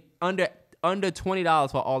literally pay under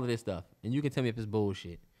 $20 for all of this stuff. And you can tell me if it's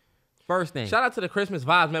bullshit. First thing. Shout out to the Christmas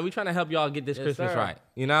vibes, man. We trying to help y'all get this Christmas right.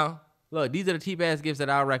 You know? Look, these are the cheap-ass gifts that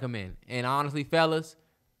I recommend. And honestly, fellas,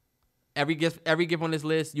 every gift on this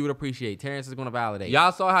list you would appreciate. Terrance is going to validate.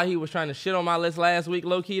 Y'all saw how he was trying to shit on my list last week,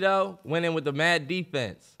 low-key, though? Went in with the mad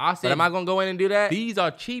defense. I said, but am I going to go in and do that? These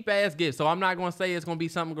are cheap-ass gifts, so I'm not going to say it's going to be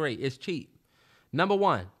something great. It's cheap. Number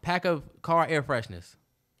 1, pack of car air fresheners.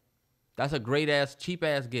 That's a great-ass,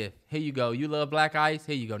 cheap-ass gift. Here you go. You love black ice?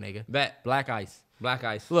 Here you go, nigga. Bet. Black ice. Black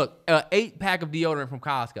ice. Look, 8-pack of deodorant from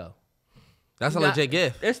Costco. That's a legit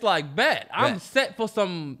gift. It's like, bet. I'm set for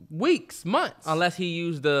some weeks, months. Unless he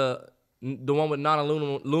used the one with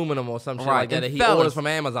non-aluminum or some shit like that he fellas, orders from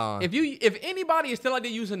Amazon. If anybody is still out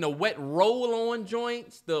there using the wet roll-on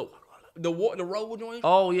joints, the roll joints.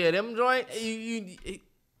 Oh, yeah, them joints?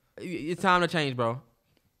 It's time to change, bro.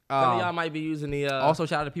 Some of y'all might be using the... Also,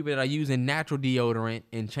 shout out to people that are using natural deodorant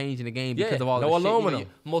and changing the game because of all the aluminum. Shit.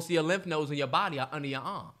 Most of your lymph nodes in your body are under your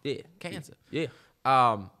arm. Yeah. Cancer. Yeah.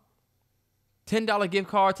 $10 gift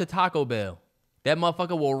card to Taco Bell. That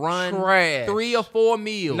motherfucker will run trash. 3 or 4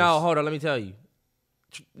 meals. No, hold on. Let me tell you.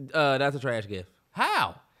 That's a trash gift.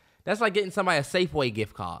 How? That's like getting somebody a Safeway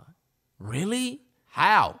gift card. Really?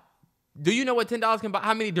 How? Do you know what $10 can buy?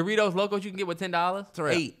 How many Doritos Locos you can get with $10?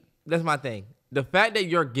 8. That's my thing. The fact that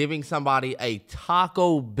you're giving somebody a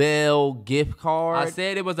Taco Bell gift card. I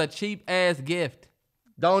said it was a cheap ass gift.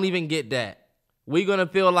 Don't even get that. We're going to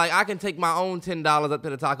feel like I can take my own $10 up to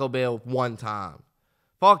the Taco Bell one time.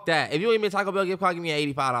 Fuck that. If you give me a Taco Bell gift card, give me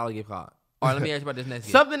an $85 gift card. All right, let me ask you about this next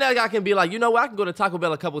gift. Something that I can be like, you know what? I can go to Taco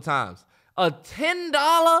Bell a couple times. A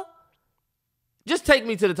 $10? Just take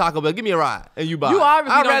me to the Taco Bell. Give me a ride. And you buy. You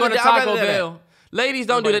obviously don't go to Taco Bell. Ladies,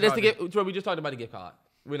 don't do that. We just talked about the gift card.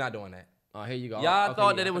 We're not doing that. Oh, here you go. Y'all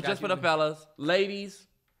thought that it was just for the fellas. Ladies,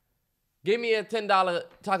 Give me a $10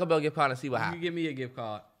 Taco Bell gift card and see what You happens. give me a gift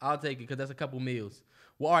card. I'll take it because that's a couple meals.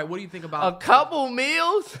 Well, all right, what do you think about... A couple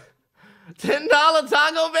meals? $10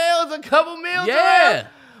 Taco Bells, a couple meals? Yeah. Terrell?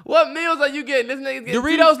 What meals are you getting? This nigga's getting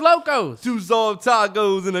Doritos Locos. two soft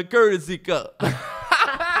tacos and a courtesy cup.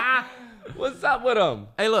 What's up with them?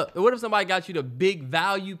 Hey, look, what if somebody got you the big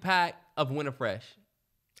value pack of Winter Fresh?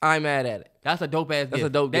 I ain't mad at it. That's a dope ass gift. That's a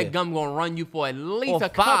dope That gift. gum gonna run you for at least Or a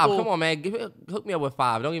five. couple. Come on, man. Hook me up with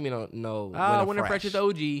 5. Don't give me no Winter Fresh is the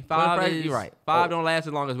OG. 5 Fresh, is, you right. 5 don't last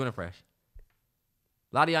as long as Winter Fresh.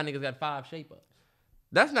 A lot of y'all niggas got 5 shape ups.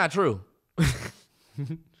 That's not true.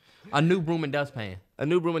 A new broom and dustpan. A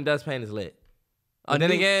new broom and dustpan is lit. Then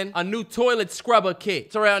again, a new toilet scrubber kit.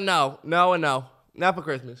 Terrell, no. Not for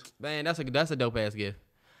Christmas. Man, that's a dope ass gift.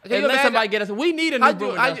 Can you Let imagine- somebody get us. We need a new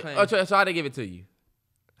broom and dustpan. So I didn't give it to you.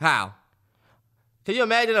 How? Can you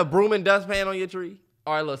imagine a broom and dustpan on your tree?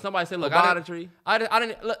 All right, look. Somebody said, look, By the tree. I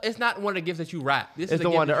didn't. Look, it's not one of the gifts that you wrap. This It's is the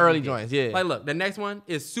gift one, that the you early get. joints, yeah. Like, look, the next one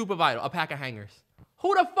is super vital. A pack of hangers.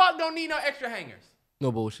 Who the fuck don't need no extra hangers?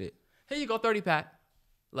 No bullshit. Here you go, 30 pack.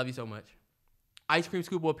 Love you so much. Ice cream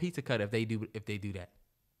scoop or pizza cutter if they do that.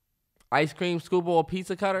 Ice cream scoop or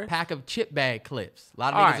pizza cutter? Pack of chip bag clips. A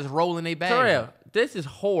lot of All niggas right. just rolling their bags. Terrell, this is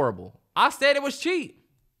horrible. I said it was cheap.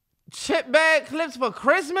 Chip bag clips for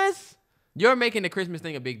Christmas? You're making the Christmas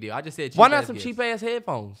thing a big deal. I just said cheap. Why not ass some gifts. cheap ass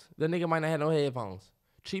headphones? The nigga might not have no headphones.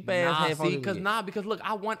 Cheap ass headphones. Because look,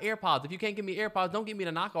 I want AirPods. If you can't give me AirPods, don't give me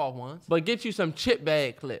the knockoff ones. But get you some chip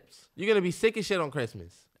bag clips. You're gonna be sick as shit on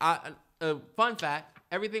Christmas. Fun fact,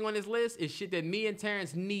 everything on this list is shit that me and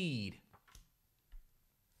Terrance need.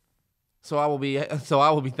 So I will be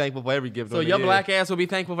thankful for every gift. So on the your year. black ass will be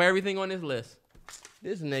thankful for everything on this list.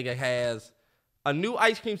 This nigga has a new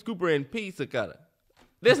ice cream scooper and pizza cutter.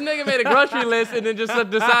 This nigga made a grocery list and then just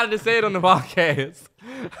decided to say it on the podcast.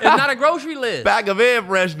 It's not a grocery list. Bag of air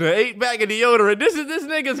freshener, 8 bag of deodorant. This is this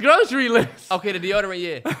nigga's grocery list. Okay, the deodorant,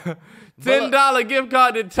 yeah. $10 gift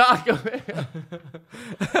card to Taco.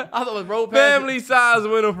 I thought it was road pass. Family size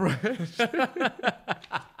Winter Fresh.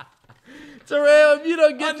 Terrell, if you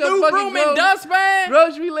don't get A your new fucking broom and dustpan.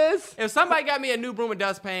 grocery list. If somebody got me a new broom and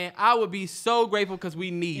dustpan, I would be so grateful because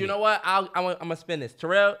we need You it. know what? I'm gonna spin this.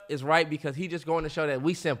 Terrell is right because he just going to show that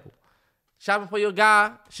we simple. Shopping for your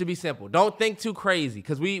guy should be simple. Don't think too crazy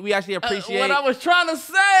because we actually appreciate. What I was trying to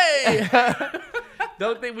say.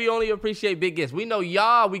 Don't think we only appreciate big gifts. We know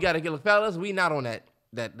y'all. We gotta get fellas. We not on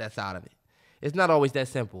that side of it. It's not always that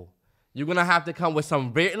simple. You're gonna have to come with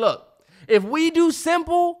some very look. If we do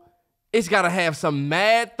simple, it's gotta have some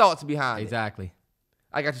mad thoughts behind it. Exactly.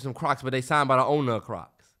 I got you some Crocs, but they signed by the owner of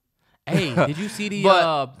Crocs. Hey, did you see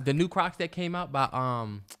the new Crocs that came out by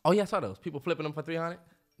Oh yeah, I saw those. People flipping them for $300.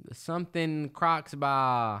 something Crocs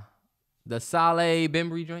by the Saleh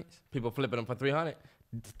Bembry joints? People flipping them for $300.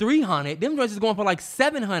 300. Them joints is going for like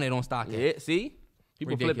 700 on stock. Yeah, see?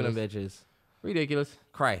 People flipping them bitches. Ridiculous.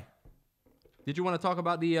 Cray. Did you want to talk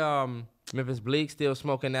about the Memphis Bleak still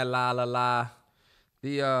smoking that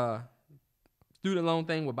the student loan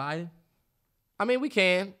thing with Biden? I mean, we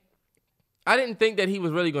can. I didn't think that he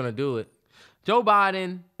was really gonna do it. Joe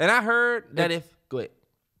Biden, And I heard that go ahead.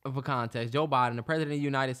 for context, Joe Biden, the president of the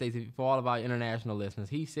United States, for all of our international listeners,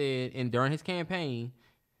 he said during his campaign,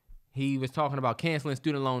 he was talking about canceling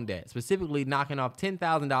student loan debt, specifically knocking off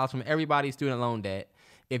 $10,000 from everybody's student loan debt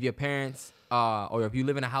if your parents or if you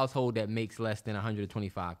live in a household that makes less than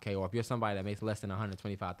 $125K, or if you're somebody that makes less than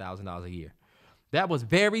 $125,000 a year. That was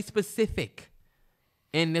very specific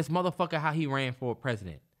in this motherfucker how he ran for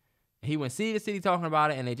president. He went city to city talking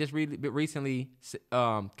about it, and they just recently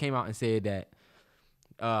came out and said that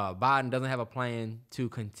Biden doesn't have a plan to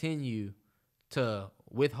continue to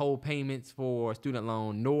withhold payments for student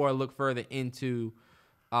loan, nor look further into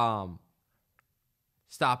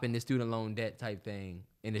stopping the student loan debt type thing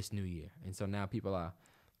in this new year. And so now people are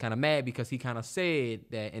kind of mad because he kind of said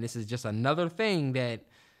that, and this is just another thing that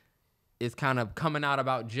is kind of coming out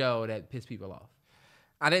about Joe that pissed people off.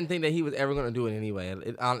 I didn't think that he was ever going to do it anyway.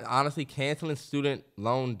 Honestly, canceling student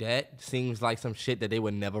loan debt seems like some shit that they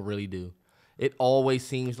would never really do. It always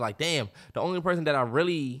seems like, damn, the only person that I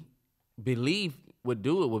really believe would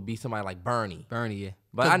do it would be somebody like Bernie. Bernie, yeah.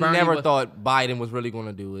 But I never thought Biden was really going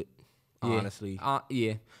to do it, honestly.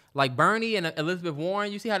 Yeah. Like Bernie and Elizabeth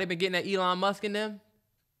Warren, you see how they've been getting at Elon Musk and them?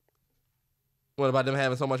 What about them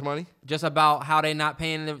having so much money? Just about how they're not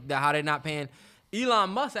paying Elon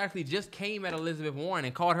Musk actually just came at Elizabeth Warren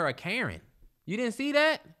and called her a Karen. You didn't see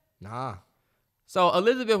that? Nah. So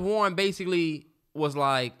Elizabeth Warren basically was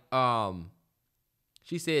like,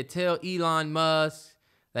 she said, tell Elon Musk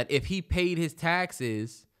that if he paid his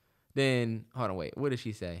taxes, then hold on, wait, what did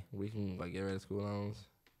she say? We can get rid of school loans.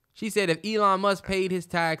 She said if Elon Musk paid his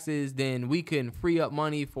taxes, then we can free up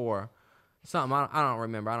money for something. I don't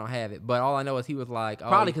remember. I don't have it. But all I know is he was like,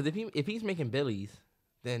 probably because if he's making billies,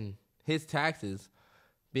 then his taxes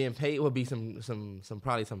being paid would be some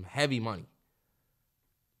probably some heavy money.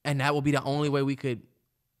 And that would be the only way we could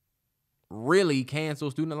really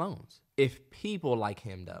cancel student loans. If people like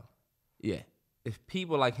him, though. Yeah. If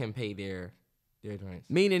people like him pay their joints.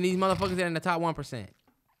 Meaning these motherfuckers that are in the top 1%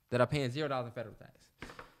 that are paying $0 in federal tax.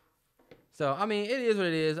 So, I mean, it is what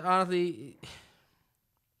it is. Honestly,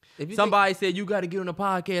 if somebody said you got to get on the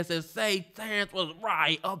podcast and say Terrance was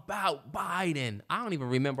right about Biden. I don't even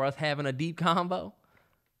remember us having a deep combo,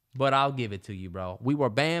 but I'll give it to you, bro. We were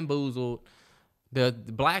bamboozled. The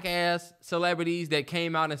black ass celebrities that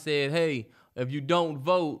came out and said, hey, if you don't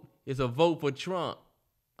vote, it's a vote for Trump.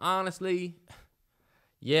 Honestly,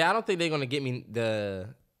 yeah, I don't think they're going to get me the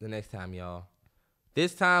next time, y'all.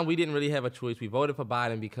 This time, we didn't really have a choice. We voted for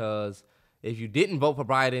Biden because if you didn't vote for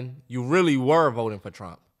Biden, you really were voting for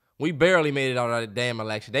Trump. We barely made it out of the damn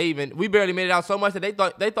election. We barely made it out so much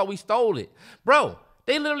that they thought we stole it. Bro,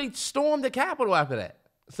 they literally stormed the Capitol after that.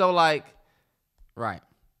 So, like, right.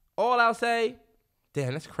 All I'll say,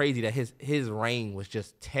 damn, that's crazy that his reign was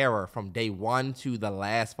just terror from day one to the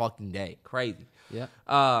last fucking day. Crazy. Yeah.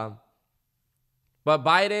 But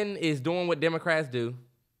Biden is doing what Democrats do,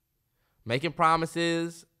 making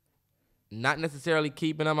promises, not necessarily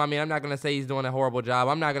keeping them. I mean, I'm not going to say he's doing a horrible job.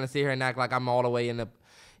 I'm not going to sit here and act like I'm all the way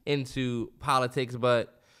into politics,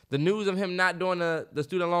 but the news of him not doing the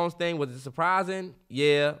student loans thing, was it surprising?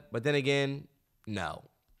 Yeah, but then again, no.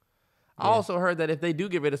 Yeah. I also heard that if they do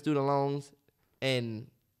get rid of student loans, and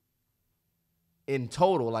in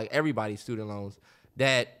total, like everybody's student loans,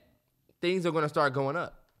 that things are going to start going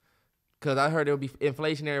up. Because I heard it would be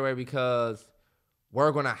inflationary because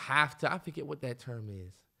we're going to have to, I forget what that term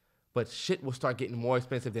is, but shit will start getting more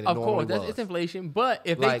expensive than it normally was. Of course, it's inflation. But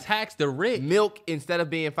if they tax the rich. Milk, instead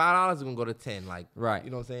of being $5, is going to go to 10. Like, right.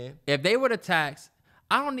 You know what I'm saying? If they were to tax,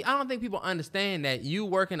 I don't think people understand that you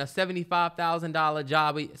working a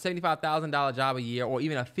 $75,000 job a year, or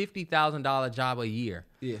even a $50,000 job a year.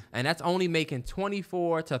 Yeah. And that's only making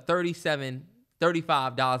 $24 to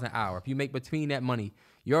 $35 an hour. If you make between that money,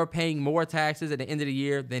 you're paying more taxes at the end of the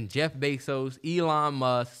year than Jeff Bezos, Elon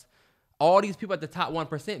Musk, all these people at the top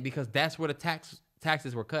 1%, because that's where the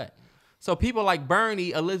taxes were cut. So people like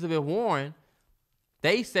Bernie, Elizabeth Warren,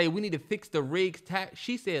 they say we need to fix the rigged tax.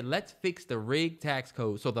 She said, let's fix the rigged tax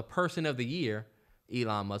code so the person of the year,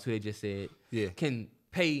 Elon Musk, who they just said, can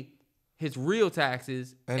pay his real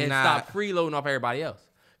taxes and stop freeloading off everybody else.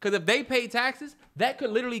 Because if they pay taxes, that could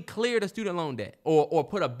literally clear the student loan debt or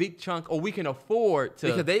put a big chunk, or we can afford to.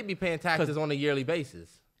 Because they'd be paying taxes on a yearly basis.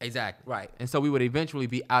 Exactly. Right. And so we would eventually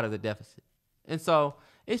be out of the deficit. And so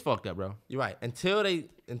it's fucked up, bro. You're right. Until it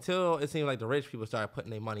seemed like the rich people started putting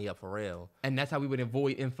their money up for real. And that's how we would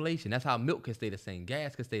avoid inflation. That's how milk could stay the same.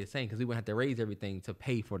 Gas could stay the same, because we wouldn't have to raise everything to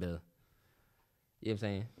pay for the, you know what I'm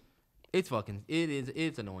saying? It's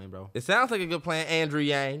annoying, bro. It sounds like a good plan, Andrew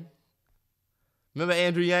Yang. Remember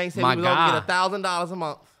Andrew Yang said he was going to get $1,000 a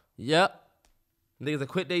month. Yep. Niggas to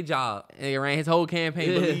quit their job. And he ran his whole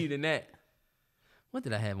campaign believed in that. What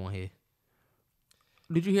did I have on here?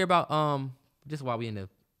 Did you hear about just while we in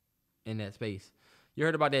that space? You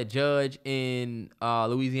heard about that judge in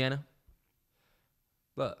Louisiana?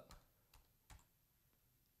 Look.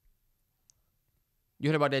 You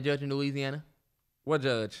heard about that judge in Louisiana? What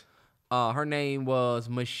judge? Her name was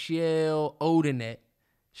Michelle Odenet.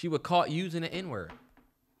 She was caught using the N-word.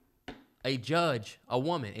 A judge, a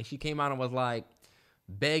woman, and she came out and was like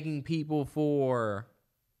begging people for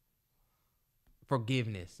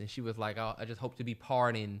forgiveness, and she was like, oh, I just hope to be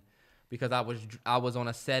pardoned because I was on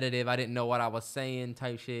a sedative, I didn't know what I was saying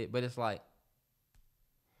type shit. But it's like,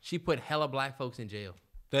 she put hella black folks in jail.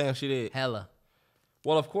 Damn, she did. Hella.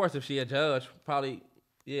 Well, of course, if she a judge, probably,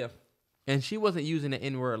 yeah. And she wasn't using the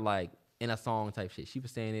N-word like in a song type shit. She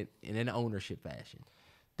was saying it in an ownership fashion.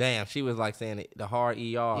 Damn, she was like saying the hard ER.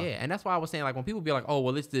 Yeah, and that's why I was saying, like, when people be like, oh,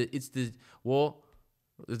 well, it's the law,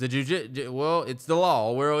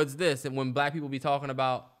 well, it's this. And when black people be talking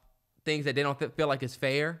about things that they don't feel like is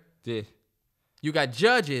fair, you got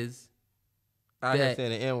judges I just saying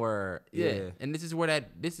the N-word. Yeah. And this is where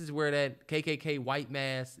that KKK white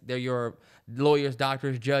mass, they're your lawyers,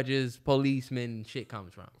 doctors, judges, policemen shit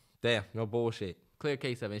comes from. Damn, no bullshit. Clear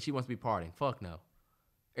case of it. And she wants to be pardoned. Fuck no.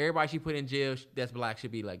 Everybody she put in jail that's black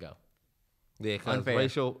should be let go. Yeah, because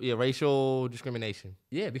racial discrimination.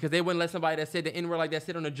 Yeah, because they wouldn't let somebody that said the N-word like that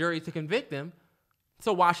sit on a jury to convict them.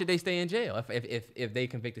 So why should they stay in jail if they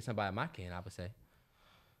convicted somebody? I would say.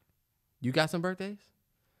 You got some birthdays?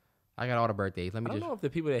 I got all the birthdays. Let me I don't know if the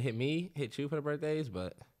people that hit me hit you for the birthdays,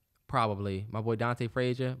 but probably. My boy Dante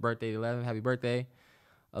Frazier, birthday 11. Happy birthday.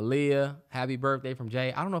 Aaliyah, happy birthday from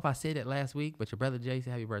Jay. I don't know if I said it last week, but your brother Jay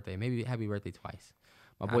said happy birthday. Maybe happy birthday twice.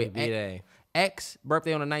 My boy X,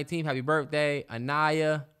 birthday on the 19th. Happy birthday.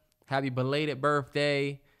 Anaya, happy belated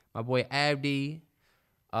birthday. My boy Abdi,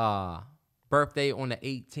 birthday on the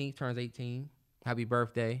 18th, turns 18. Happy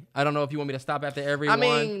birthday. I don't know if you want me to stop after everyone. I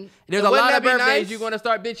mean, there's a lot of birthdays nice? you're going to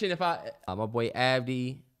start bitching if I... my boy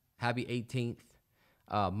Abdi, happy 18th.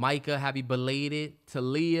 Micah, happy belated.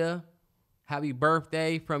 Talia, happy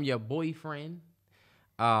birthday from your boyfriend.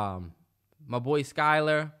 My boy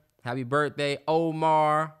Skylar, happy birthday.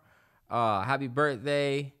 Omar, happy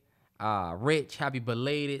birthday. Rich, happy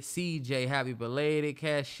belated. CJ, happy belated.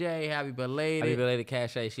 Cache, happy belated. Happy belated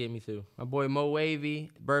Cache. She hit me too. My boy Mo Wavy,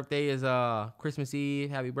 birthday is Christmas Eve.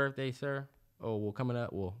 Happy birthday, sir. Oh, well, coming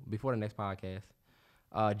up. Well, before the next podcast.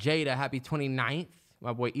 Jada, happy 29th.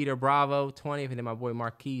 My boy Eater Bravo, 20th. And then my boy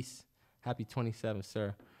Marquise, happy 27th,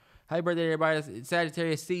 sir. Happy birthday, everybody. It's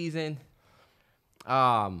Sagittarius season.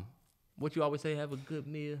 What you always say, have a good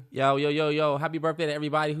meal. Yo. Happy birthday to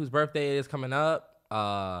everybody whose birthday is coming up.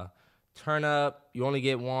 Turn up. You only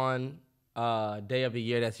get one day of the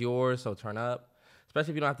year that's yours, so turn up.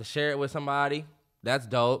 Especially if you don't have to share it with somebody. That's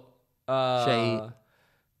dope. Shade.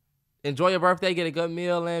 Enjoy your birthday. Get a good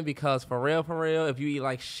meal in, because for real, if you eat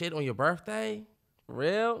like shit on your birthday, for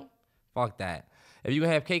real, fuck that. If you can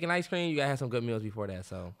have cake and ice cream, you gotta have some good meals before that.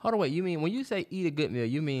 So hold on, wait. You mean when you say eat a good meal,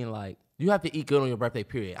 you mean like you have to eat good on your birthday,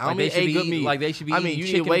 period. I don't like mean eat good meal. Like they should be. I mean, you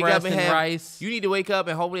need to wake up and have rice. You need to wake up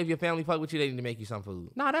and hopefully if your family fuck with you, they need to make you some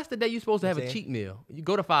food. Nah, that's the day you're supposed to have a cheat meal. You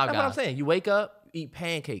go to Five Guys. That's what I'm saying. You wake up, eat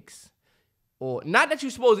pancakes. Or not that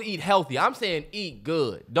you're supposed to eat healthy. I'm saying eat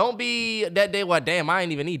good. Don't be that day, well, damn, I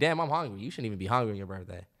ain't even eat. Damn, I'm hungry. You shouldn't even be hungry on your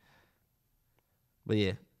birthday. But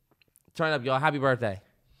yeah. Turn up, y'all. Happy birthday.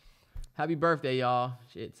 Happy birthday, y'all.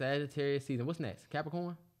 Shit, Sagittarius season. What's next?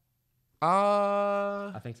 Capricorn?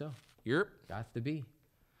 I think so. Yep. Got to be.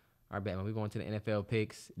 All right, Batman, we're going to the NFL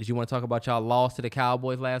picks. Did you want to talk about y'all loss to the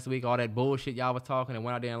Cowboys last week? All that bullshit y'all was talking and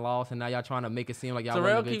went out there and lost, and now y'all trying to make it seem like y'all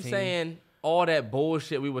Terrell won a good keeps team. saying all that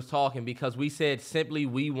bullshit we was talking because we said simply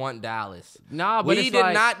we want Dallas. Nah, but we it's did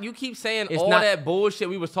like, not. You keep saying all not, that bullshit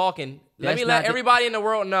we was talking. Let me not let everybody in the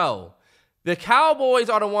world know. The Cowboys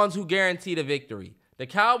are the ones who guarantee the victory. The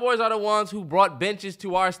Cowboys are the ones who brought benches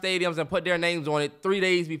to our stadiums and put their names on it 3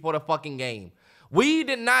 days before the fucking game. We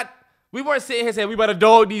weren't sitting here saying we better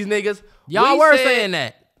dog these niggas. Y'all were saying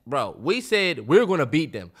that. Bro, we said we're going to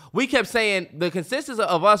beat them. We kept saying the consensus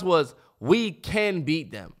of us was we can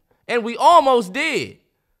beat them. And we almost did.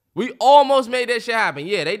 We almost made that shit happen.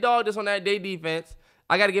 Yeah, they dogged us on that day defense.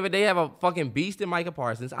 I got to give it. They have a fucking beast in Micah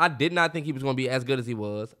Parsons. I did not think he was going to be as good as he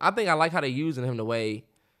was. I think I like how they're using him the way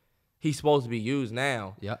he's supposed to be used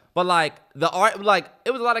now. Yeah. But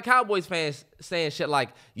it was a lot of Cowboys fans saying shit like,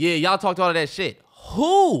 yeah, y'all talked all of that shit.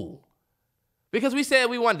 Who? Because we said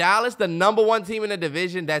we want Dallas, the number one team in the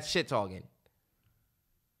division. That's shit talking.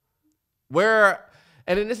 And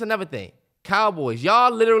then this is another thing. Cowboys,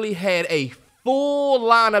 y'all literally had a full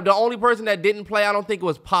lineup. The only person that didn't play, I don't think,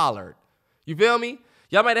 was Pollard. You feel me?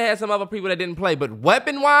 Y'all might have had some other people that didn't play, but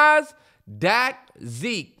weapon-wise, Dak,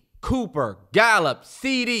 Zeke, Cooper, Gallup,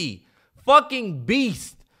 CD, fucking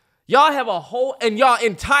beast. Y'all have and y'all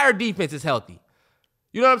entire defense is healthy.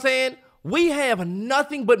 You know what I'm saying? We have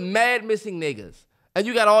nothing but mad missing niggas. And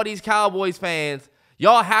you got all these Cowboys fans.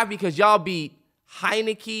 Y'all happy because y'all beat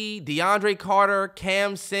Heineke, DeAndre Carter,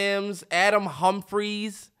 Cam Sims, Adam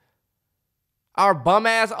Humphries, our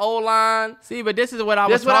bum-ass O-line. See, but this is what I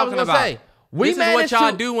was talking about. Say. This is what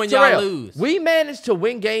y'all do when y'all lose. We managed to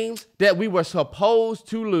win games that we were supposed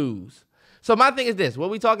to lose. So my thing is this. Were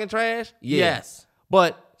we talking trash? Yeah. Yes.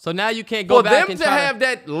 But so now you can't go back and for them to have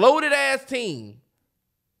that loaded-ass team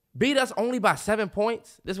beat us only by 7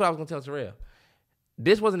 points, this is what I was going to tell Terrell.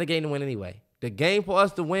 This wasn't a game to win anyway. The game for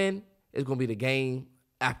us to win is going to be the game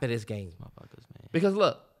after this game. Motherfuckers, man. Because,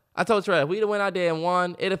 look, I told Terrell, if we'd have went out there and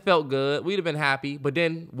won, it'd have felt good. We'd have been happy. But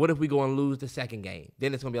then what if we go and lose the second game?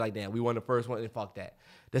 Then it's going to be like, damn, we won the first one and fuck that.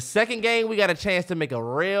 The second game, we got a chance to make a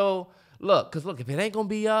real look. Because, look, if it ain't going to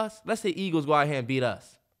be us, let's say Eagles go out here and beat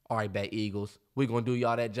us. All right, bet Eagles. We're going to do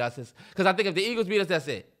y'all that justice. Because I think if the Eagles beat us, that's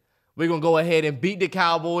it. We're going to go ahead and beat the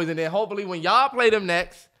Cowboys. And then hopefully when y'all play them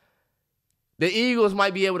next, the Eagles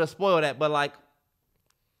might be able to spoil that. But, like,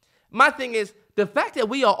 my thing is, the fact that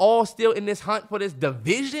we are all still in this hunt for this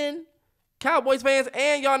division, Cowboys fans,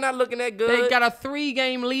 and y'all not looking that good. They got a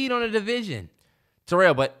 3-game lead on the division.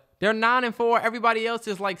 Terrell, but they're 9-4. Everybody else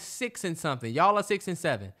is like 6 and something. Y'all are 6 and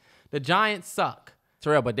 7. The Giants suck.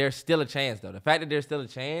 Terrell, but there's still a chance, though. The fact that there's still a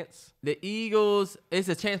chance. The Eagles, it's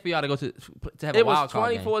a chance for y'all to go to have a wild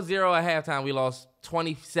card game. It was 24-0 at halftime. We lost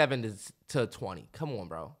 27-20. Come on,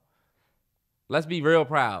 bro. Let's be real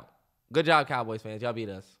proud. Good job, Cowboys fans. Y'all beat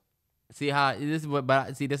us. See how this is what?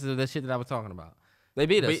 But see, this is the shit that I was talking about. They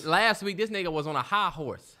beat us. But last week, this nigga was on a high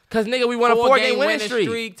horse. Cause nigga, we won a 4-game winning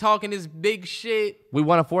streak. Talking this big shit. We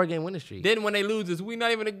won a 4-game winning streak. Then when they lose us, we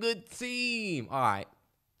not even a good team. All right,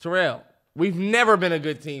 Terrell, we've never been a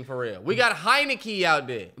good team for real. We got Heineke out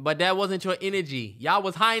there, but that wasn't your energy. Y'all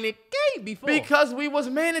was Heineke before because we was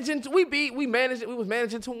managing. We was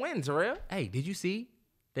managing to win, Terrell. Hey, did you see?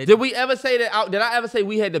 Did we ever say that? Did I ever say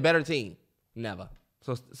we had the better team? Never.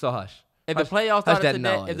 So hush. If the playoffs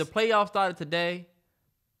started today,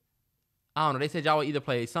 I don't know. They said y'all would either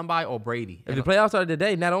play somebody or Brady. If the playoffs started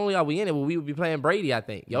today, not only are we in it, but we would be playing Brady, I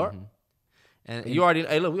think. Mm-hmm. And you already,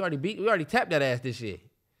 hey, look, we already tapped that ass this year.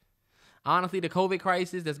 Honestly, the COVID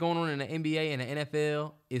crisis that's going on in the NBA and the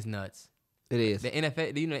NFL is nuts. It is. The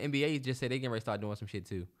NFL, the NBA just said they getting ready to start doing some shit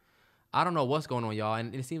too. I don't know what's going on, y'all.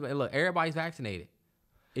 And it seems like, look, everybody's vaccinated.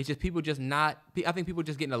 It's just people just not. I think people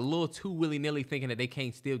just getting a little too willy-nilly thinking that they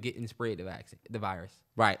can't still get and spread the virus.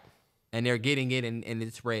 Right. And they're getting it and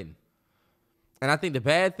it's spreading. And I think the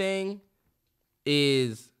bad thing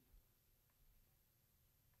is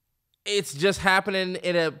it's just happening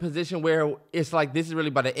in a position where it's like this is really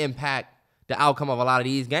about to impact the outcome of a lot of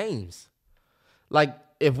these games. Like,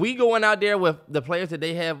 if we going out there with the players that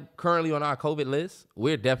they have currently on our COVID list,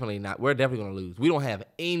 we're definitely going to lose. We don't have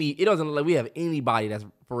it doesn't look like we have anybody that's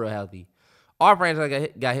for real healthy. Our franchise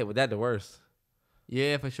got hit with that the worst.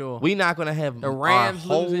 Yeah, for sure. We not going to have the Rams our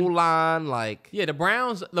whole line. Like, yeah, the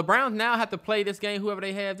Browns now have to play this game, whoever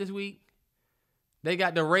they have this week. They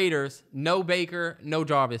got the Raiders, no Baker, no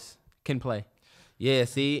Jarvis can play. Yeah,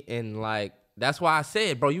 see, and like, that's why I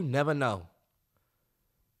said, bro, you never know.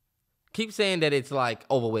 Keep saying that it's like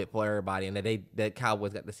over with for everybody and that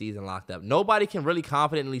Cowboys got the season locked up. Nobody can really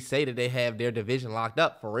confidently say that they have their division locked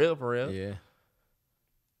up for real. Yeah.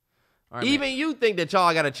 Right, even man. You think that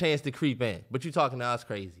y'all got a chance to creep in, but you talking to us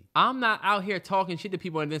crazy. I'm not out here talking shit to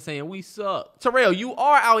people and then saying we suck. Terrell, you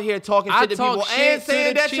are out here talking shit to people and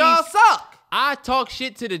saying that y'all suck. I talk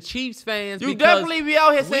shit to the Chiefs fans. You definitely be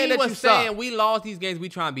out here saying that you suck. Saying we lost these games, we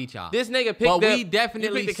try and beat y'all. This nigga picked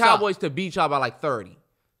the Cowboys to beat y'all by like 30.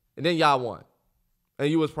 And then y'all won.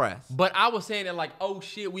 And you was pressed. But I was saying that like, oh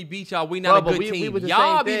shit, we beat y'all. We not a good team.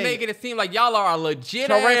 Y'all be making it seem like y'all are a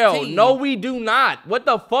legit ass team. No, we do not. What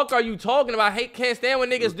the fuck are you talking about? Can't stand when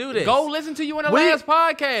niggas do this. Go listen to you in the last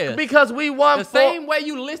podcast. Because we won. The same way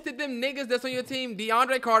you listed them niggas that's on your team,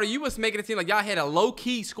 DeAndre Carter, you was making it seem like y'all had a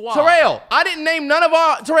low-key squad. Terrell, I didn't name none of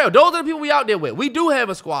our... Terrell, those are the people we out there with. We do have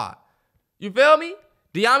a squad. You feel me?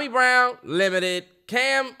 De'Ami Brown, limited.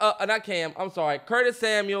 Curtis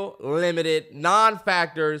Samuel, limited,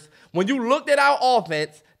 non-factors. When you looked at our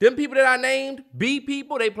offense, them people that I named, B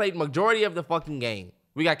people, they played majority of the fucking game.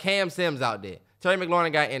 We got Cam Sims out there. Terry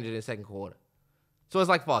McLaurin got injured in the second quarter. So it's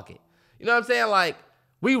like, fuck it. You know what I'm saying? Like,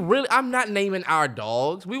 I'm not naming our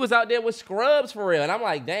dogs. We was out there with scrubs for real. And I'm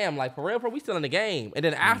like, damn, like, for real, we still in the game. And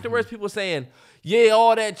then afterwards, people saying, yeah,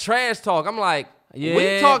 all that trash talk. I'm like, yeah,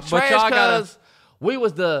 we talk trash because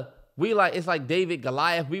it's like David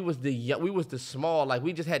Goliath. We was the small, like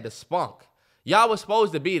we just had the spunk. Y'all was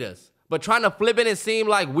supposed to beat us, but trying to flip it and seem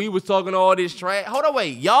like we was talking all this trash. Hold on,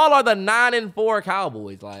 wait. Y'all are the 9-4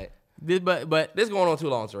 Cowboys. Like but this going on too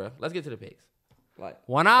long, Terrell. Let's get to the picks. Like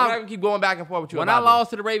I'm not gonna keep going back and forth with you. When I lost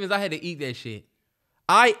to the Ravens, I had to eat that shit.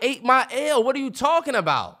 I ate my L. What are you talking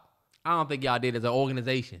about? I don't think y'all did as an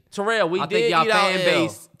organization. Terrell, I think y'all fan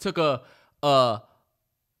base took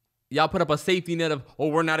y'all put up a safety net of,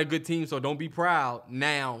 we're not a good team, so don't be proud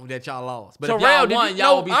now that y'all lost. But Terrell, if y'all won,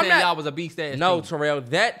 y'all would be saying y'all was a beast-ass team. No, Terrell,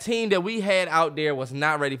 that team that we had out there was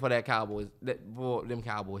not ready for them Cowboys.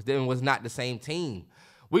 Them was not the same team.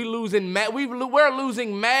 We're losing mad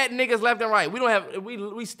niggas left and right.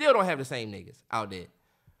 We still don't have the same niggas out there.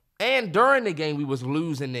 And during the game, we was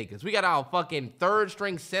losing niggas. We got our fucking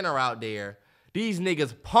third-string center out there. These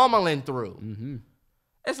niggas pummeling through. Mm-hmm.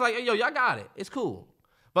 It's like, yo, y'all got it. It's cool.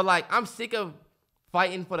 But like, I'm sick of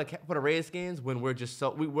fighting for the Redskins when we're just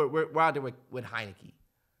we're out there with Heineke.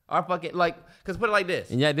 Our fucking cause put it like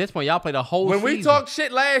this. And yeah, at this point, y'all played a whole season. When we talked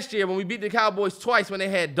shit last year, when we beat the Cowboys twice when they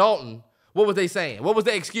had Dalton, what was they saying? What was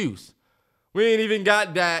the excuse? We ain't even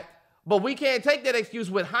got Dak. But we can't take that excuse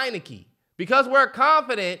with Heineke. Because we're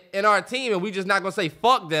confident in our team and we just not gonna say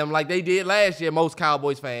fuck them like they did last year, most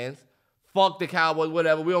Cowboys fans. Fuck the Cowboys,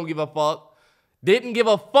 whatever. We don't give a fuck. Didn't give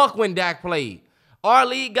a fuck when Dak played. Our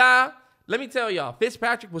lead guy, Let me tell y'all,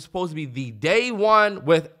 Fitzpatrick was supposed to be the day one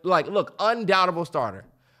with, undoubtable starter.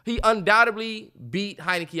 He undoubtedly beat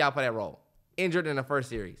Heineke out for that role. Injured in the first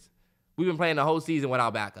series. We've been playing the whole season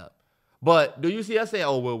without backup. But do you see us say,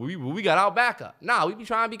 oh, well, we got our backup? Nah, we be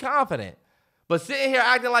trying to be confident. But sitting here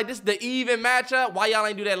acting like this is the even matchup, why y'all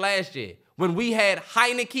ain't do that last year? When we had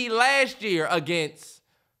Heineke last year against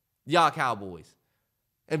y'all Cowboys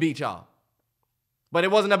and beat y'all. But it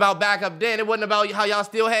wasn't about backup then. It wasn't about how y'all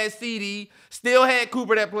still had CD, still had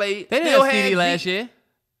Cooper that played. They didn't have CD last year.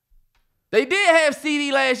 They did have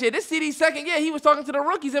CD last year. This CD second year, he was talking to the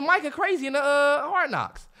rookies and Micah crazy in the Hard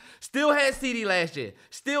Knocks. Still had CD last year.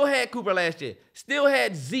 Still had Cooper last year. Still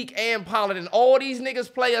had Zeke and Pollard and all these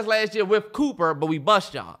niggas play us last year with Cooper, but we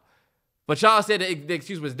bust y'all. But y'all said the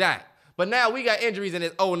excuse was Dak. But now we got injuries and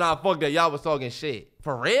it's, oh, nah, fuck that. Y'all was talking shit.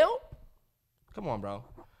 For real? Come on, bro.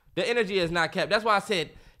 The energy is not kept. That's why I said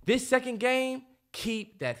this second game,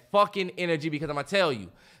 keep that fucking energy because I'm going to tell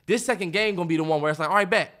you, this second game going to be the one where it's like, all right,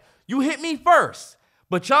 bet. You hit me first.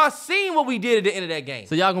 But y'all seen what we did at the end of that game.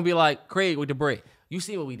 So y'all going to be like Craig with the brick. You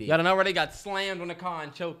see what we did. Y'all don't know where they got slammed on the car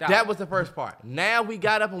and choked out. That was the first part. Now we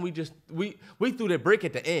got up and we threw the brick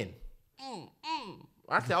at the end.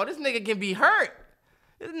 I said, oh, this nigga can be hurt.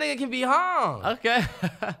 This nigga can be hung. Okay.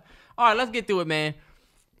 All right, let's get through it, man.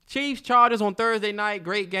 Chiefs, Chargers on Thursday night.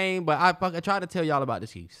 Great game, but I tried to tell y'all about the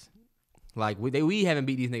Chiefs. Like, we haven't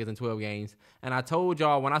beat these niggas in 12 games. And I told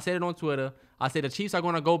y'all, when I said it on Twitter, I said the Chiefs are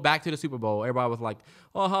going to go back to the Super Bowl. Everybody was like,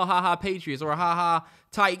 oh, ha, Patriots, or ha,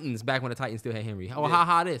 Titans, back when the Titans still had Henry. Oh, yeah.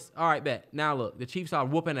 Ha, this. All right, bet. Now, look, the Chiefs are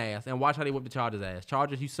whooping ass, and watch how they whoop the Chargers' ass.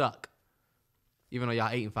 Chargers, you suck. Even though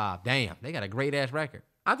y'all 8-5. Damn, they got a great-ass record.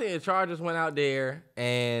 I think the Chargers went out there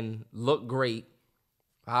and looked great,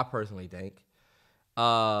 I personally think.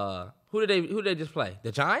 Who did they just play?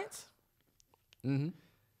 The Giants? Mm-hmm.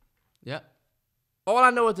 Yep. All I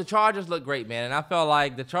know is the Chargers look great, man. And I felt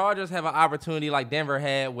like the Chargers have an opportunity like Denver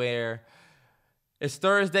had where it's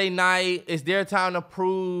Thursday night. It's their time to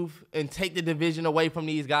prove and take the division away from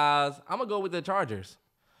these guys. I'm going to go with the Chargers.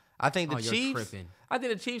 I think the Chiefs. I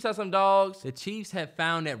think the Chiefs have some dogs. The Chiefs have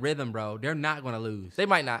found that rhythm, bro. They're not going to lose. They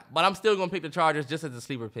might not. But I'm still going to pick the Chargers just as a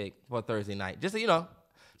sleeper pick for Thursday night. Just so you know.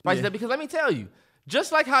 Spice it up. Because let me tell you,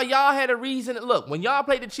 just like how y'all had a reason. Look, when y'all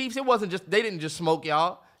played the Chiefs, it wasn't just, they didn't just smoke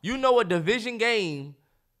y'all. You know a division game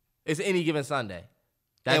is any given Sunday.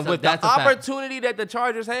 And with the opportunity that the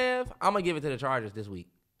Chargers have, I'm going to give it to the Chargers this week.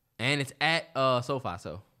 And it's at SoFi,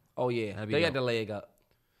 so. Oh, yeah. They got the leg up.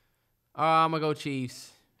 I'm going to go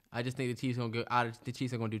Chiefs. I just think the Chiefs are going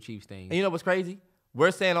to do Chiefs things. And you know what's crazy?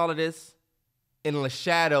 We're saying all of this in the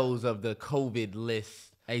shadows of the COVID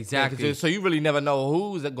list. Exactly. Yeah, so you really never know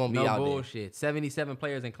who's going to be out there. No bullshit. 77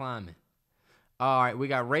 players and climbing. All right, we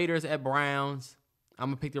got Raiders at Browns. I'm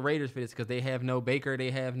going to pick the Raiders for this because they have no Baker. They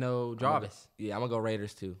have no Jarvis. I'm going to go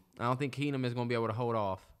Raiders too. I don't think Keenum is going to be able to hold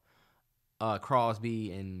off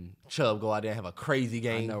Crosby and Chubb go out there and have a crazy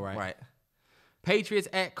game. I know, right? Right. Patriots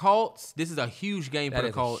at Colts. This is a huge game for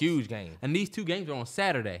the Colts. That is a huge game. And these two games are on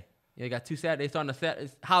Saturday. Yeah, they got two Saturdays. Starting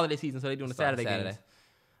it's holiday season, so they're doing the Saturday games.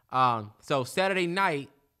 So Saturday night,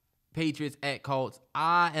 Patriots at Colts.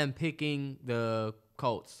 I am picking the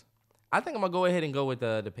Colts. I think I'm gonna go ahead and go with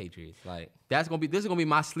the Patriots. Like this is gonna be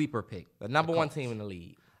my sleeper pick. The number one team in the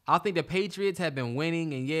league. I think the Patriots have been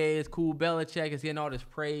winning, and yeah, it's cool. Belichick is getting all this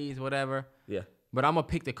praise, whatever. Yeah. But I'm gonna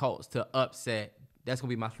pick the Colts to upset. That's gonna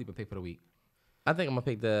be my sleeper pick for the week. I think I'm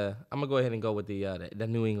gonna go ahead and go with the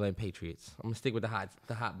New England Patriots. I'm gonna stick with the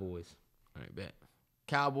hot boys. All right, bet.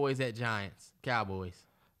 Cowboys at Giants. Cowboys.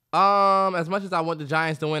 As much as I want the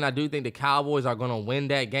Giants to win, I do think the Cowboys are gonna win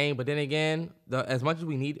that game. But then again, as much as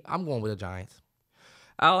we need, I'm going with the Giants.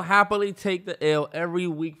 I'll happily take the L every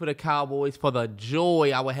week for the Cowboys for the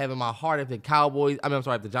joy I would have in my heart if the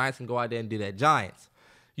if the Giants can go out there and do that. Giants,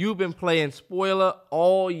 you've been playing spoiler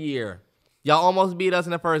all year. Y'all almost beat us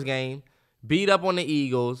in the first game. Beat up on the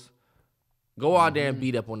Eagles. Go out there and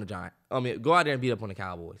beat up on the Giants. Go out there and beat up on the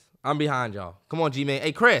Cowboys. I'm behind y'all. Come on, G-Man.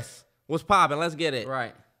 Hey, Chris, what's poppin'? Let's get it.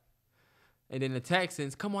 Right. And then the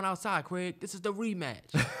Texans, come on outside, Craig. This is the rematch.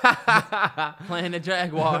 Playing the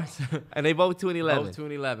Jaguars. And they both 2-11. Both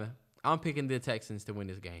 2-11. I'm picking the Texans to win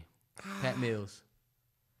this game. Pat Mills.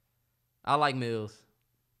 I like Mills.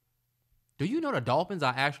 Do you know the Dolphins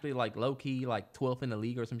are actually like low-key like 12th in the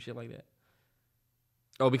league or some shit like that?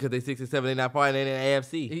 Oh, because they 6 and 7, they're not probably in the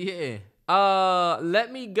AFC. Yeah.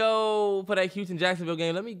 Let me go for that Houston-Jacksonville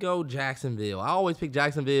game. Let me go Jacksonville. I always pick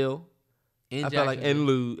Jacksonville. I feel like they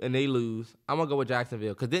lose. I'm gonna go with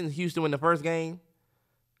Jacksonville. Cause didn't Houston win the first game?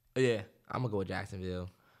 Yeah. I'm gonna go with Jacksonville.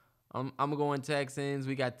 I'm gonna go in Texans.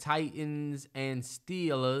 We got Titans and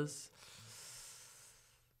Steelers.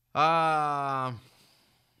 The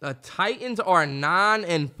Titans are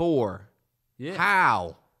 9-4. Yeah.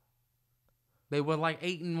 How? They were like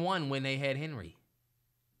 8-1 when they had Henry.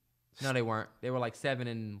 No, they weren't. They were like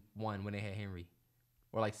 7-1 when they had Henry.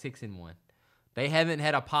 Or like 6-1. They haven't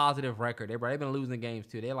had a positive record. They've been losing games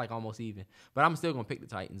too. They're like almost even. But I'm still gonna pick the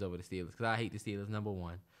Titans over the Steelers because I hate the Steelers. Number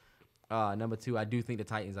one. Number two, I do think the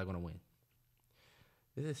Titans are gonna win.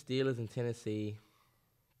 This is Steelers in Tennessee.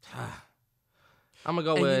 I'm gonna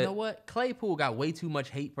go with. You know what? Claypool got way too much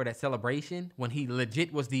hate for that celebration when he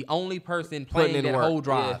legit was the only person playing that whole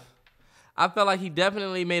drive. Yeah. I felt like he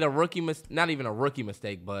definitely made a rookie mistake. Not even a rookie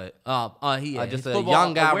mistake, but Just a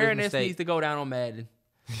young guy awareness mistake. needs to go down on Madden.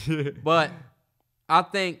 But I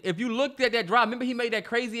think if you looked at that drive, remember he made that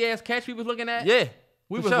crazy ass catch we was looking at? Yeah.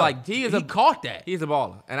 We was like, he caught that. He's a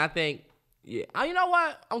baller. And I think, you know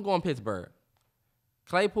what? I'm going Pittsburgh.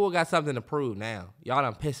 Claypool got something to prove now. Y'all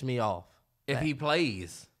done pissed me off. If he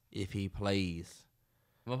plays.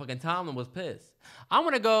 Motherfucking Tomlin was pissed. I'm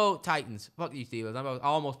going to go Titans. Fuck you, Steelers. I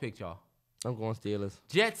almost picked y'all. I'm going Steelers.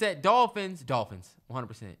 Jets at Dolphins. 100%.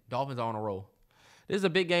 Dolphins are on a roll. This is a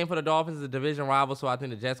big game for the Dolphins. It's a division rival, so I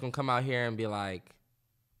think the Jets going to come out here and be like,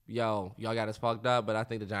 yo, y'all got us fucked up, but I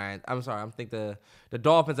think I think the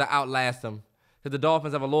Dolphins will outlast them. Because the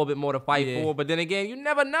Dolphins have a little bit more to fight for, but then again, you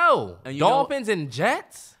never know. And Dolphins and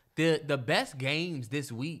Jets? The best games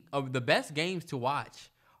this week, the best games to watch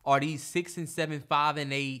are these 6-7,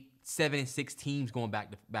 5-8, 7-6 teams going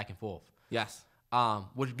back and forth. Yes.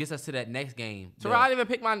 Which gets us to that next game. So I didn't even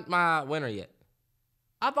pick my winner yet.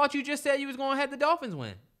 I thought you just said you was going to have the Dolphins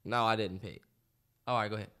win. No, I didn't pick. All right,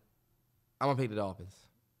 go ahead. I'm going to pick the Dolphins.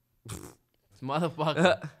 This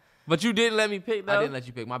motherfucker. But you didn't let me pick, though. I didn't let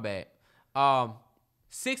you pick. My bad.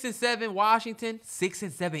 6-7 Washington,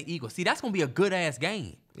 6-7 Eagles. See, that's going to be a good-ass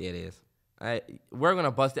game. Yeah, it is. We're going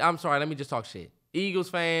to bust it. I'm sorry. Let me just talk shit. Eagles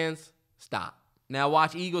fans, stop. Now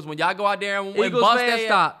watch Eagles. When y'all go out there and Eagles bust fans, that,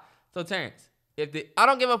 stop. So, Terrance, I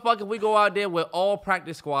don't give a fuck if we go out there with all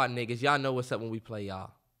practice squad niggas. Y'all know what's up when we play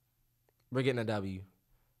y'all. We're getting a W.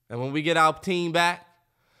 And when we get our team back,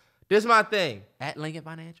 this is my thing. At Lincoln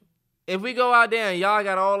Financial. If we go out there and y'all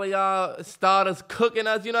got all of y'all starters cooking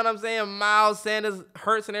us, you know what I'm saying? Miles Sanders,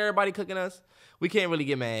 Hurts, and everybody cooking us, we can't really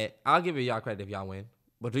get mad. I'll give y'all credit if y'all win.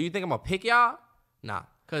 But do you think I'm going to pick y'all? Nah.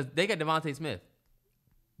 Because they got Devontae Smith.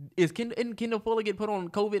 Didn't Kendall Fuller get put on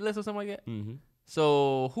COVID list or something like that? Mm-hmm.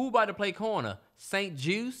 So who about to play corner? St.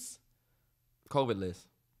 Juice? COVID list.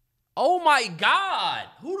 Oh, my God.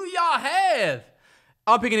 Who do y'all have?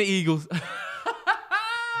 I'm picking the Eagles.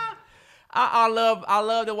 I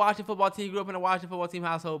love the Washington football team. Grew up in the Washington football team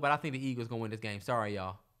household, but I think the Eagles going to win this game. Sorry,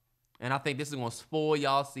 y'all. And I think this is going to spoil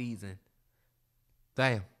y'all season.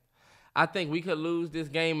 Damn. I think we could lose this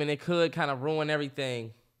game, and it could kind of ruin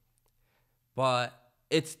everything. But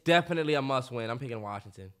it's definitely a must-win. I'm picking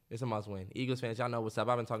Washington. It's a must-win. Eagles fans, y'all know what's up.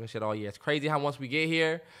 I've been talking shit all year. It's crazy how once we get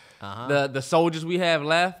here, the soldiers we have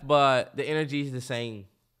left, but the energy is the same.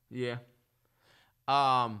 Yeah.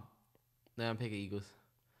 Now I'm picking Eagles.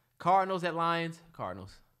 Cardinals at Lions.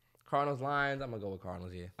 Cardinals, Lions. I'm going to go with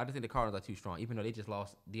Cardinals, yeah. I just think the Cardinals are too strong, even though they just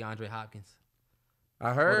lost DeAndre Hopkins.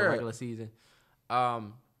 I heard. For the regular season.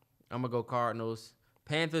 I'm going to go Cardinals.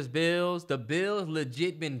 Panthers, Bills. The Bills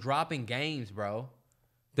legit been dropping games, bro.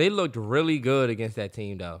 They looked really good against that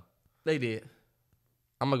team, though. They did.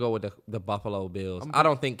 I'm going to go with the Buffalo Bills. I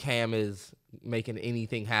don't think Cam is making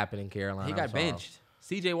anything happen in Carolina. He got benched.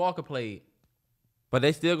 C.J. Walker played. But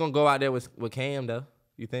they still going to go out there with Cam, though.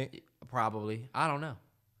 You think? Probably. I don't know.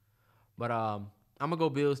 But I'm going to go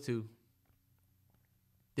Bills, too.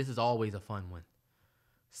 This is always a fun one.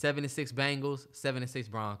 7-6 Bengals, 7-6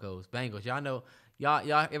 Broncos. Bengals.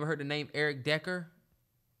 Y'all ever heard the name Eric Decker?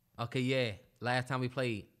 Okay, yeah. Last time we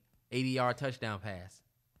played, 80-yard touchdown pass.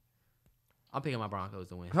 I'm picking my Broncos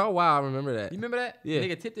to win. Oh, wow. I remember that. You remember that? Yeah.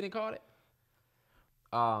 Nigga tipped it and caught it.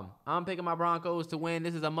 I'm picking my Broncos to win.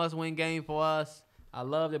 This is a must-win game for us. I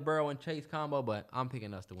love the Burrow and Chase combo, but I'm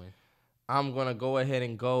picking us to win. I'm going to go ahead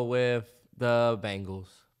and go with the Bengals.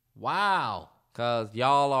 Wow. Because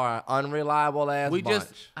y'all are an unreliable ass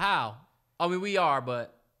bunch. How? I mean, we are,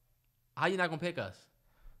 but how you not going to pick us?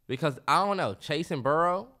 Because, I don't know, Chase and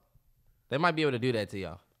Burrow, they might be able to do that to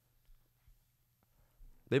y'all.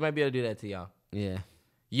 Yeah.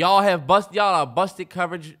 Y'all are a busted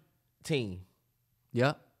coverage team.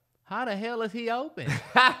 Yep. How the hell is he open?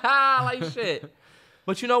 Like shit.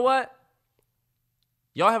 But you know what?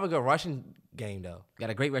 Y'all have a good rushing game, though. Got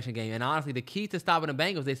a great rushing game. And honestly, the key to stopping the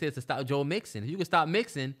Bengals, they said, is to stop Joe Mixon. If you can stop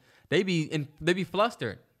Mixon, they be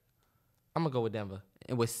flustered. I'm going to go with Denver.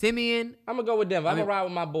 And with Simeon. I'm going to go with Denver. I'm going to ride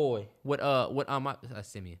with my boy.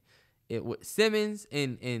 Simeon. with Simmons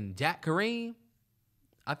and Jack Kareem,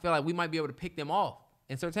 I feel like we might be able to pick them off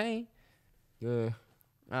and Surtain. Yeah.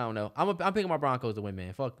 I don't know. I'm picking my Broncos to win,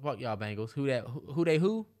 man. Fuck y'all Bengals.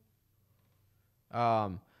 Who?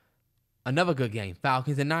 Another good game.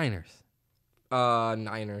 Falcons and Niners.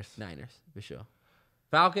 Niners for sure.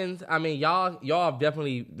 Falcons. I mean, y'all have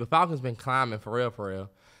definitely, the Falcons been climbing for real.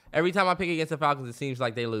 Every time I pick against the Falcons, it seems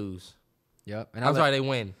like they lose. Yep. And I'm sorry, they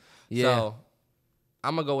win. Yeah. So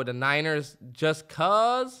I'm gonna go with the Niners just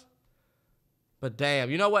cause. But damn,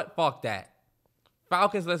 you know what? Fuck that.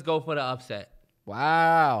 Falcons. Let's go for the upset.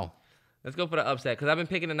 Wow. Let's go for the upset because I've been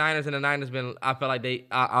picking the Niners and the Niners been. I feel like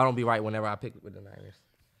I don't be right whenever I pick with the Niners.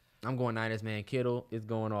 I'm going Niners, man. Kittle is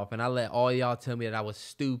going off, and I let all y'all tell me that I was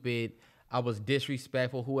stupid, I was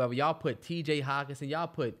disrespectful. Whoever y'all put T.J. Hawkinson, y'all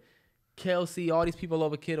put Kelsey, all these people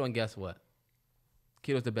over Kittle, and guess what?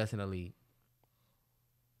 Kittle's the best in the league.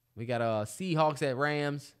 We got Seahawks at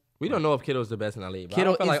Rams. We don't know if Kittle's the best in the league. But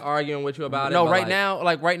Kittle I don't feel like arguing with you about it. No, right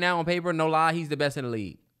now on paper, no lie, he's the best in the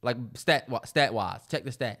league. Like stat wise, check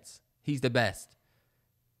the stats. He's the best.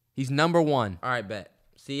 He's number one. All right, bet.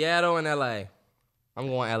 Seattle and L.A. I'm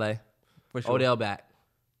going L.A. For sure. Odell back.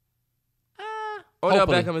 Odell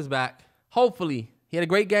Beckham is back. Hopefully. He had a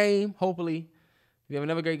great game. Hopefully. If you have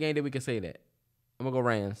another great game, then we can say that. I'm going to go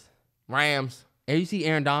Rams. And you see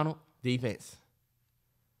Aaron Donald? Defense.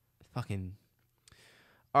 Fucking.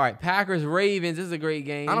 All right, Packers, Ravens. This is a great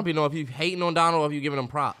game. I don't even know if you hating on Donald or if you giving him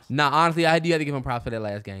props. Nah, honestly, I do have to give him props for that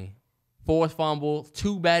last game. 4 fumbles,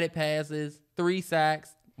 2 batted passes, 3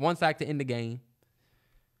 sacks, 1 sack to end the game.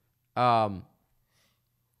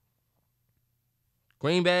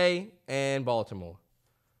 Green Bay and Baltimore.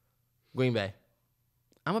 Green Bay.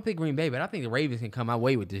 I'm going to pick Green Bay, but I think the Ravens can come my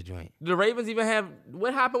way with this joint. Do the Ravens even have...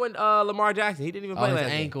 What happened with Lamar Jackson? He didn't even play last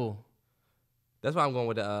game. Ankle. That's why I'm going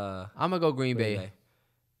with the... I'm going to go Green Bay.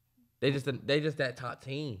 They just that top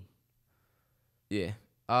team. Yeah.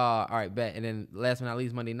 All right, bet. And then last but not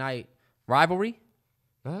least, Monday night, rivalry?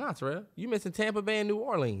 No, Terrell. You missing Tampa Bay and New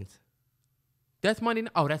Orleans. That's Monday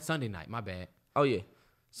night. Oh, that's Sunday night. My bad. Oh, yeah.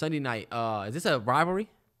 Sunday night. Is this a rivalry?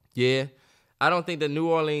 Yeah. I don't think the New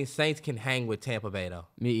Orleans Saints can hang with Tampa Bay, though.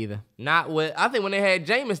 Me either. Not with... I think when they had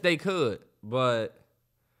Jameis, they could. But...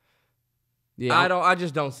 Yeah. I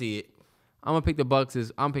just don't see it. I'm going to pick the Bucks.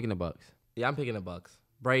 I'm picking the Bucks. Yeah, I'm picking the Bucks.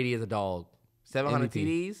 Brady is a dog. 700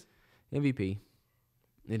 TDs. MVP.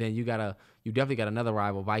 And then you definitely got another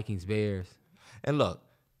rival, Vikings, Bears. And look,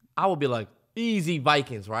 I would be like, easy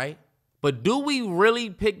Vikings, right? But do we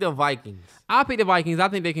really pick the Vikings? I'll pick the Vikings. I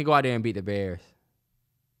think they can go out there and beat the Bears.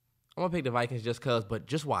 I'm going to pick the Vikings just because, but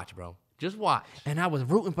just watch, bro. Just watch. And I was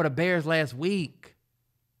rooting for the Bears last week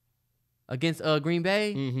against Green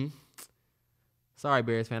Bay. Mm-hmm. Sorry,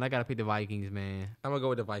 Bears fan. I got to pick the Vikings, man. I'm going to go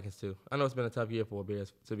with the Vikings, too. I know it's been a tough year for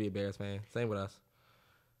Bears to be a Bears fan. Same with us.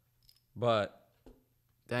 But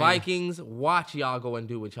Dang. Vikings, watch y'all go and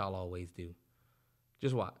do what y'all always do.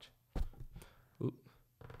 Just watch. Oop.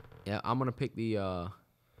 Yeah, I'm going to pick the...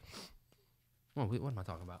 what am I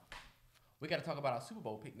talking about? We got to talk about our Super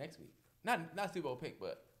Bowl pick next week. Not Super Bowl pick,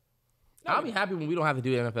 but... I'll be happy when we don't have to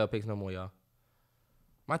do NFL picks no more, y'all.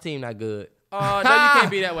 My team not good. No, you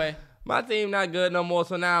can't be that way. My team not good no more,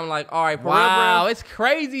 so now I'm like, all right, for real, real. It's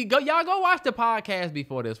crazy. Y'all go watch the podcast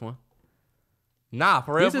before this one. Nah,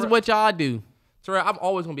 for real. This is what y'all do. Terrell, I'm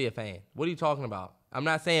always going to be a fan. What are you talking about? I'm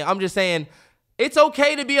just saying it's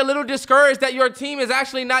okay to be a little discouraged that your team is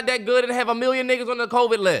actually not that good and have a million niggas on the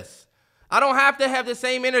COVID list. I don't have to have the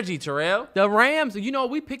same energy, Terrell. The Rams,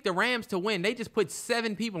 we picked the Rams to win. They just put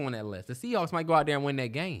 7 people on that list. The Seahawks might go out there and win that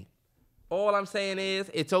game. All I'm saying is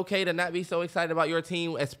it's okay to not be so excited about your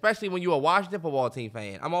team, especially when you're a Washington football team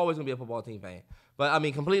fan. I'm always going to be a football team fan. But, I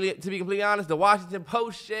mean, to be completely honest, the Washington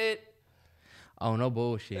Post shit. Oh, no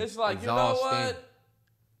bullshit. It's like, exhausting. You know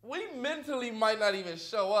what? We mentally might not even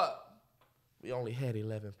show up. We only had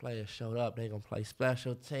 11 players showed up. They're going to play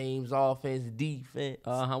special teams, offense, defense.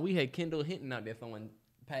 We had Kendall Hinton out there throwing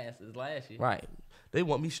passes last year. Right. They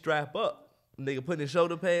want me strap up. Nigga putting his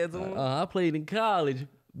shoulder pads on. I played in college.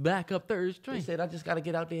 Back up third string. He said, I just got to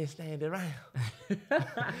get out there and stand around.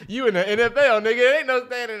 You in the NFL, nigga. It ain't no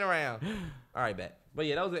standing around. All right, bet. But,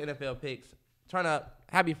 yeah, those are NFL picks. Turn up.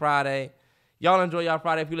 Happy Friday. Y'all enjoy y'all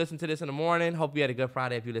Friday if you listen to this in the morning. Hope you had a good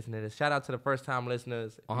Friday if you listen to this. Shout out to the first-time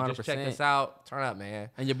listeners. If 100%. you just checked us out, turn up, man.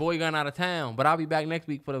 And your boy going out of town, but I'll be back next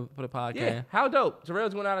week for the podcast. Yeah, how dope.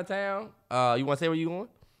 Terrell's going out of town. You want to say where you going?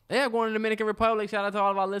 Yeah, I'm going to the Dominican Republic. Shout out to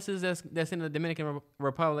all of our listeners that's in the Dominican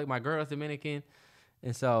Republic. My girl's Dominican.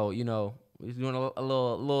 And so, we're doing a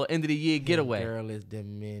little end of the year getaway. Girl is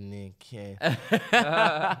Dominican.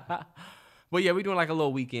 But yeah, we doing like a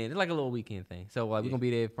little weekend. It's like a little weekend thing. So we're gonna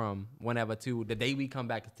be there from whenever to the day we come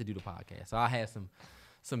back to do the podcast. So I have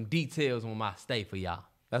some details on my stay for y'all.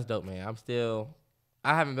 That's dope, man.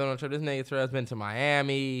 I haven't been on a trip. This nigga Terrell's been to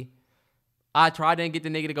Miami. I tried to get the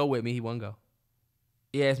nigga to go with me. He wouldn't go.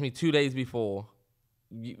 He asked me 2 days before.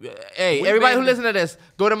 Hey, everybody who listen to this,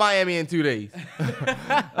 go to Miami in 2 days.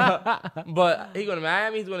 But he going to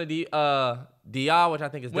Miami. He's going to DR, which I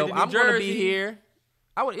think is dope. I'm going to be here.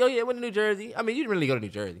 Went to New Jersey. I mean, you didn't really go to New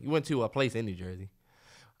Jersey. You went to a place in New Jersey.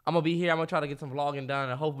 I'm going to be here. I'm going to try to get some vlogging done.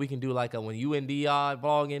 And hope we can do like a when you in DR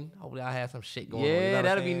vlogging. Hopefully I'll have some shit going on. Yeah,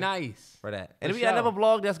 that'll be nice. For that. And if we got another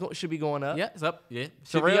vlog should be going up. Yeah, it's up. Yeah.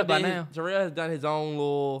 Should be up by now. Terrell has done his own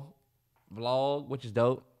little vlog, which is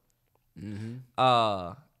dope. Mm-hmm.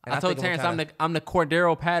 I told Terrance I'm the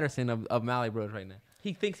Cordero Patterson of MalloryBros right now.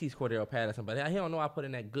 He thinks he's Cordero Patterson, but he don't know I put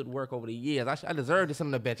in that good work over the years. I deserve this on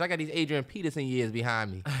the bench. I got these Adrian Peterson years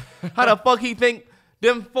behind me. How the fuck he think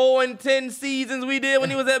them 4 and 10 seasons we did when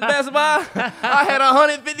he was at Best Buy? I had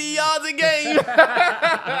 150 yards a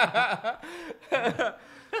game.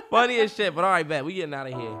 Funny as shit, but all right, bet. We getting out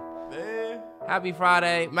of here. Man. Happy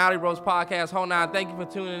Friday. MalloryBrosPodcast. Hold on. Thank you for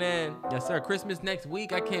tuning in. Yes, sir. Christmas next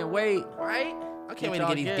week. I can't wait. Right? I can't wait to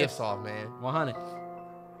get these gifts off, man. 100.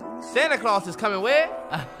 Santa Claus is coming where?